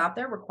 everyone else out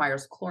there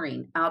requires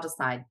chlorine,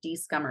 aldehyde,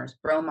 descummers,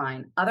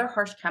 bromine, other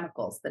harsh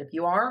chemicals that if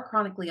you are a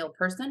chronically ill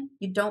person,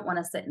 you don't want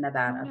to sit in a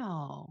vat Oh, of.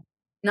 no.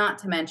 Not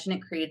to mention,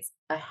 it creates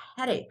a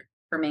headache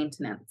for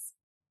maintenance.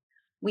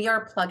 We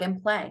are plug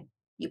and play.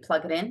 You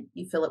plug it in,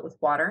 you fill it with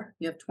water,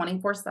 you have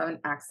 24/7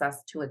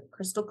 access to a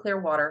crystal clear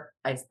water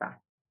ice bath.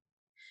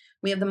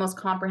 We have the most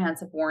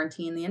comprehensive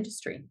warranty in the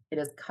industry. It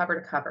is cover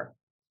to cover.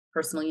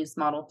 Personal use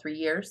model 3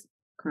 years,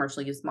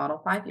 commercial use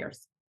model 5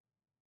 years.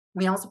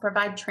 We also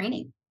provide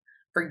training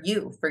for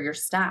you, for your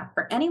staff,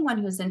 for anyone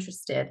who's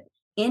interested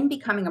in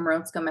becoming a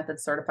Morozko Method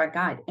certified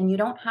guide. And you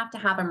don't have to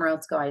have a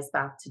Morozko ice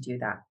bath to do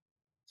that.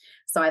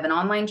 So I have an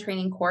online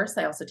training course.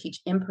 I also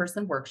teach in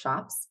person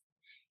workshops.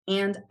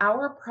 And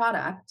our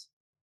product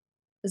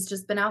has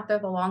just been out there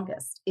the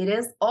longest. It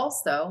is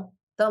also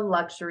the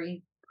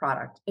luxury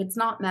product. It's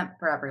not meant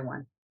for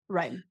everyone.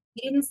 Right.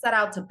 We didn't set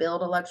out to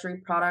build a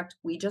luxury product.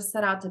 We just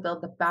set out to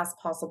build the best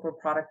possible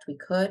product we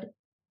could.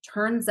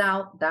 Turns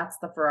out that's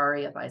the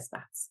Ferrari of ice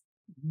baths.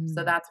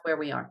 So Mm. that's where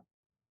we are.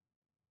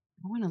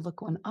 I want to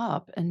look one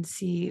up and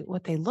see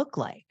what they look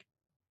like.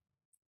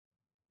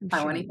 I'm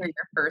I want sure. to hear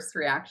your first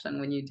reaction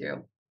when you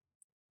do.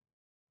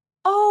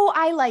 Oh,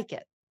 I like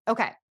it.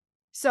 Okay.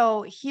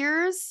 So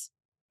here's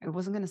I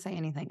wasn't gonna say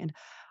anything. And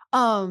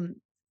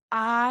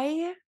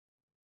I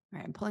all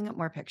right, I'm pulling up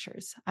more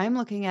pictures. I'm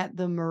looking at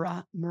the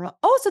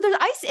Oh, so there's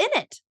ice in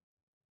it.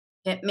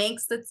 It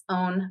makes its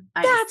own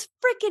ice. That's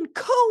freaking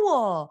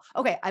cool.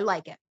 Okay, I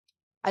like it.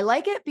 I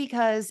like it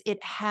because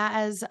it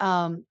has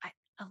a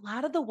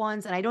lot of the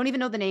ones, and I don't even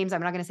know the names.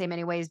 I'm not going to say them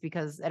anyways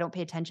because I don't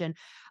pay attention.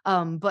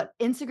 But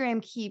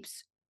Instagram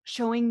keeps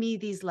showing me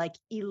these like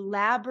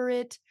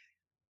elaborate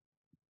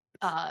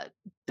uh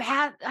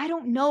bad I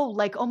don't know,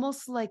 like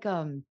almost like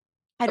I The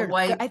don't know.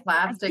 white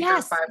plastic or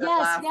Yes, yes,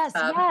 fiberglass yes,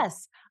 tub.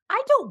 yes.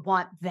 I don't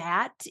want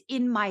that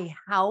in my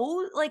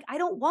house. Like I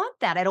don't want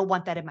that. I don't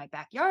want that in my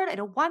backyard. I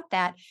don't want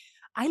that.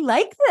 I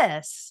like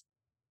this.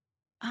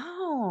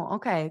 Oh,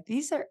 okay.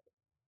 These are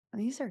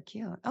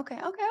cute. Okay,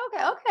 okay,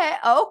 okay, okay,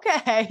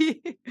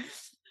 okay.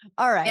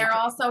 All They are right.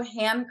 also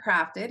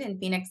handcrafted in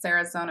Phoenix,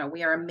 Arizona.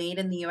 We are a made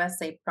in the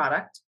USA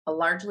product, a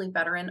largely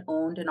veteran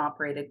owned and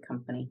operated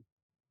company.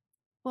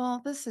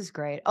 Well, this is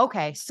great.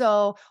 Okay,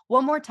 so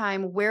one more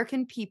time, where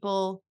can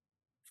people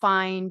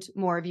find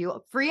more of you?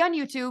 Free on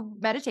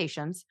YouTube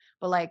meditations,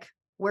 but like,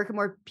 where can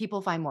more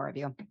people find more of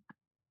you?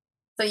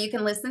 So you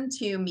can listen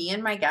to me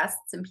and my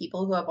guests and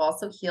people who have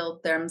also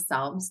healed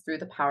themselves through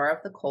the power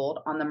of the cold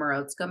on the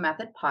Morozko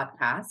Method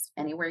podcast,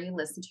 anywhere you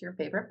listen to your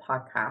favorite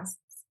podcasts.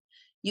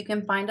 You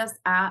can find us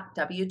at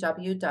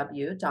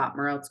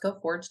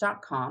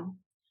www.morozkoforge.com.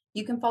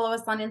 You can follow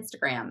us on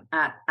Instagram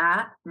at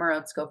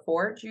Morozko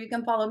Forge, or you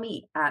can follow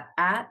me at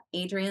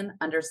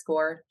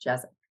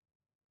Adrienne_Jezick.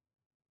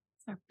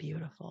 They're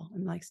beautiful.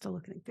 I'm like still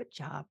looking at good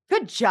job.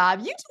 Good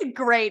job. You did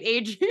great,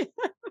 Adrian.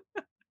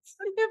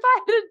 If I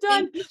had Thank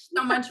done you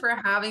so much for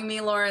having me,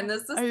 Lauren.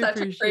 This I is such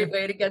a appreciate great it.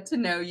 way to get to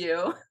know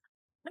you.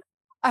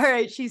 All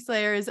right, She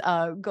Slayers,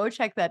 go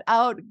check that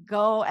out.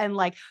 Go and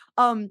like,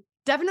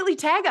 definitely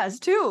tag us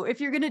too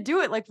if you're gonna do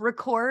it. Like,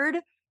 record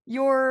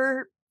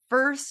your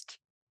first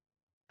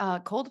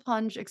cold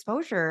plunge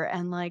exposure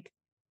and like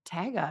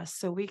tag us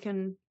so we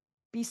can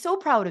be so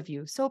proud of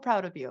you, so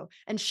proud of you.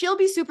 And she'll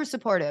be super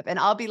supportive, and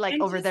I'll be like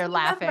And over just there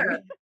laughing.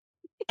 remember,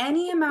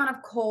 any amount of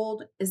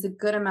cold is a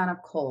good amount of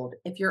cold.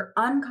 If you're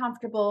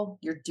uncomfortable,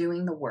 you're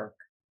doing the work.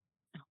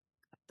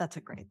 That's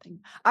a great thing.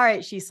 All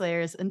right, She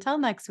Slayers. Until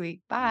next week.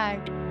 Bye.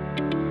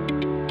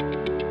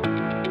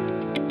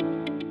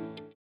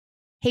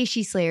 Hey,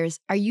 She Slayers,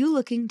 are you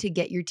looking to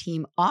get your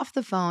team off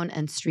the phone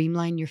and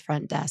streamline your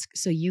front desk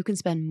so you can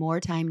spend more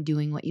time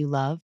doing what you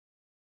love?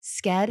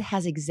 Sked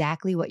has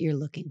exactly what you're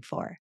looking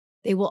for.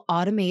 They will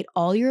automate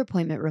all your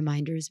appointment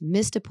reminders,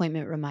 missed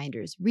appointment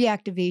reminders,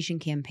 reactivation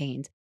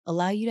campaigns,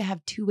 allow you to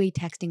have two-way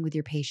texting with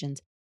your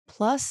patients.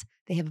 Plus,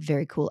 they have a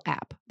very cool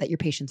app that your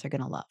patients are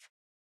going to love.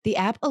 The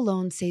app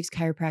alone saves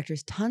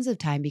chiropractors tons of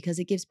time because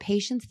it gives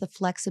patients the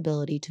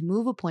flexibility to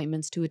move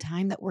appointments to a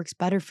time that works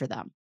better for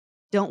them.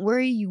 Don't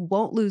worry, you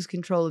won't lose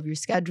control of your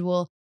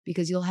schedule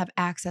because you'll have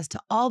access to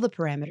all the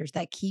parameters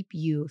that keep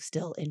you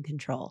still in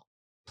control.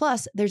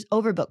 Plus, there's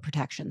overbook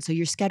protection, so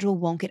your schedule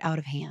won't get out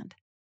of hand.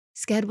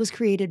 Sked was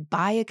created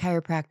by a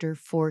chiropractor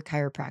for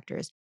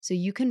chiropractors, so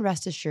you can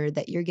rest assured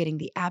that you're getting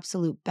the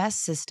absolute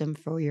best system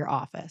for your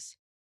office.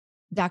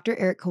 Dr.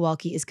 Eric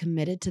Kowalski is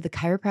committed to the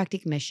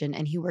chiropractic mission,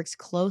 and he works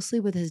closely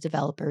with his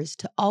developers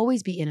to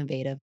always be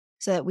innovative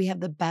so that we have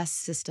the best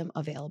system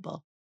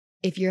available.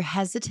 If you're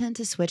hesitant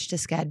to switch to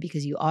Sked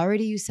because you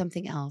already use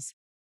something else,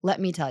 let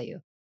me tell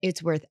you,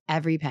 it's worth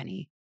every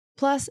penny.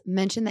 Plus,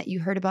 mention that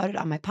you heard about it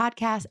on my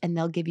podcast and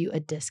they'll give you a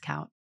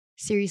discount.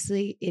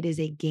 Seriously, it is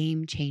a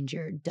game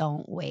changer.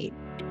 Don't wait.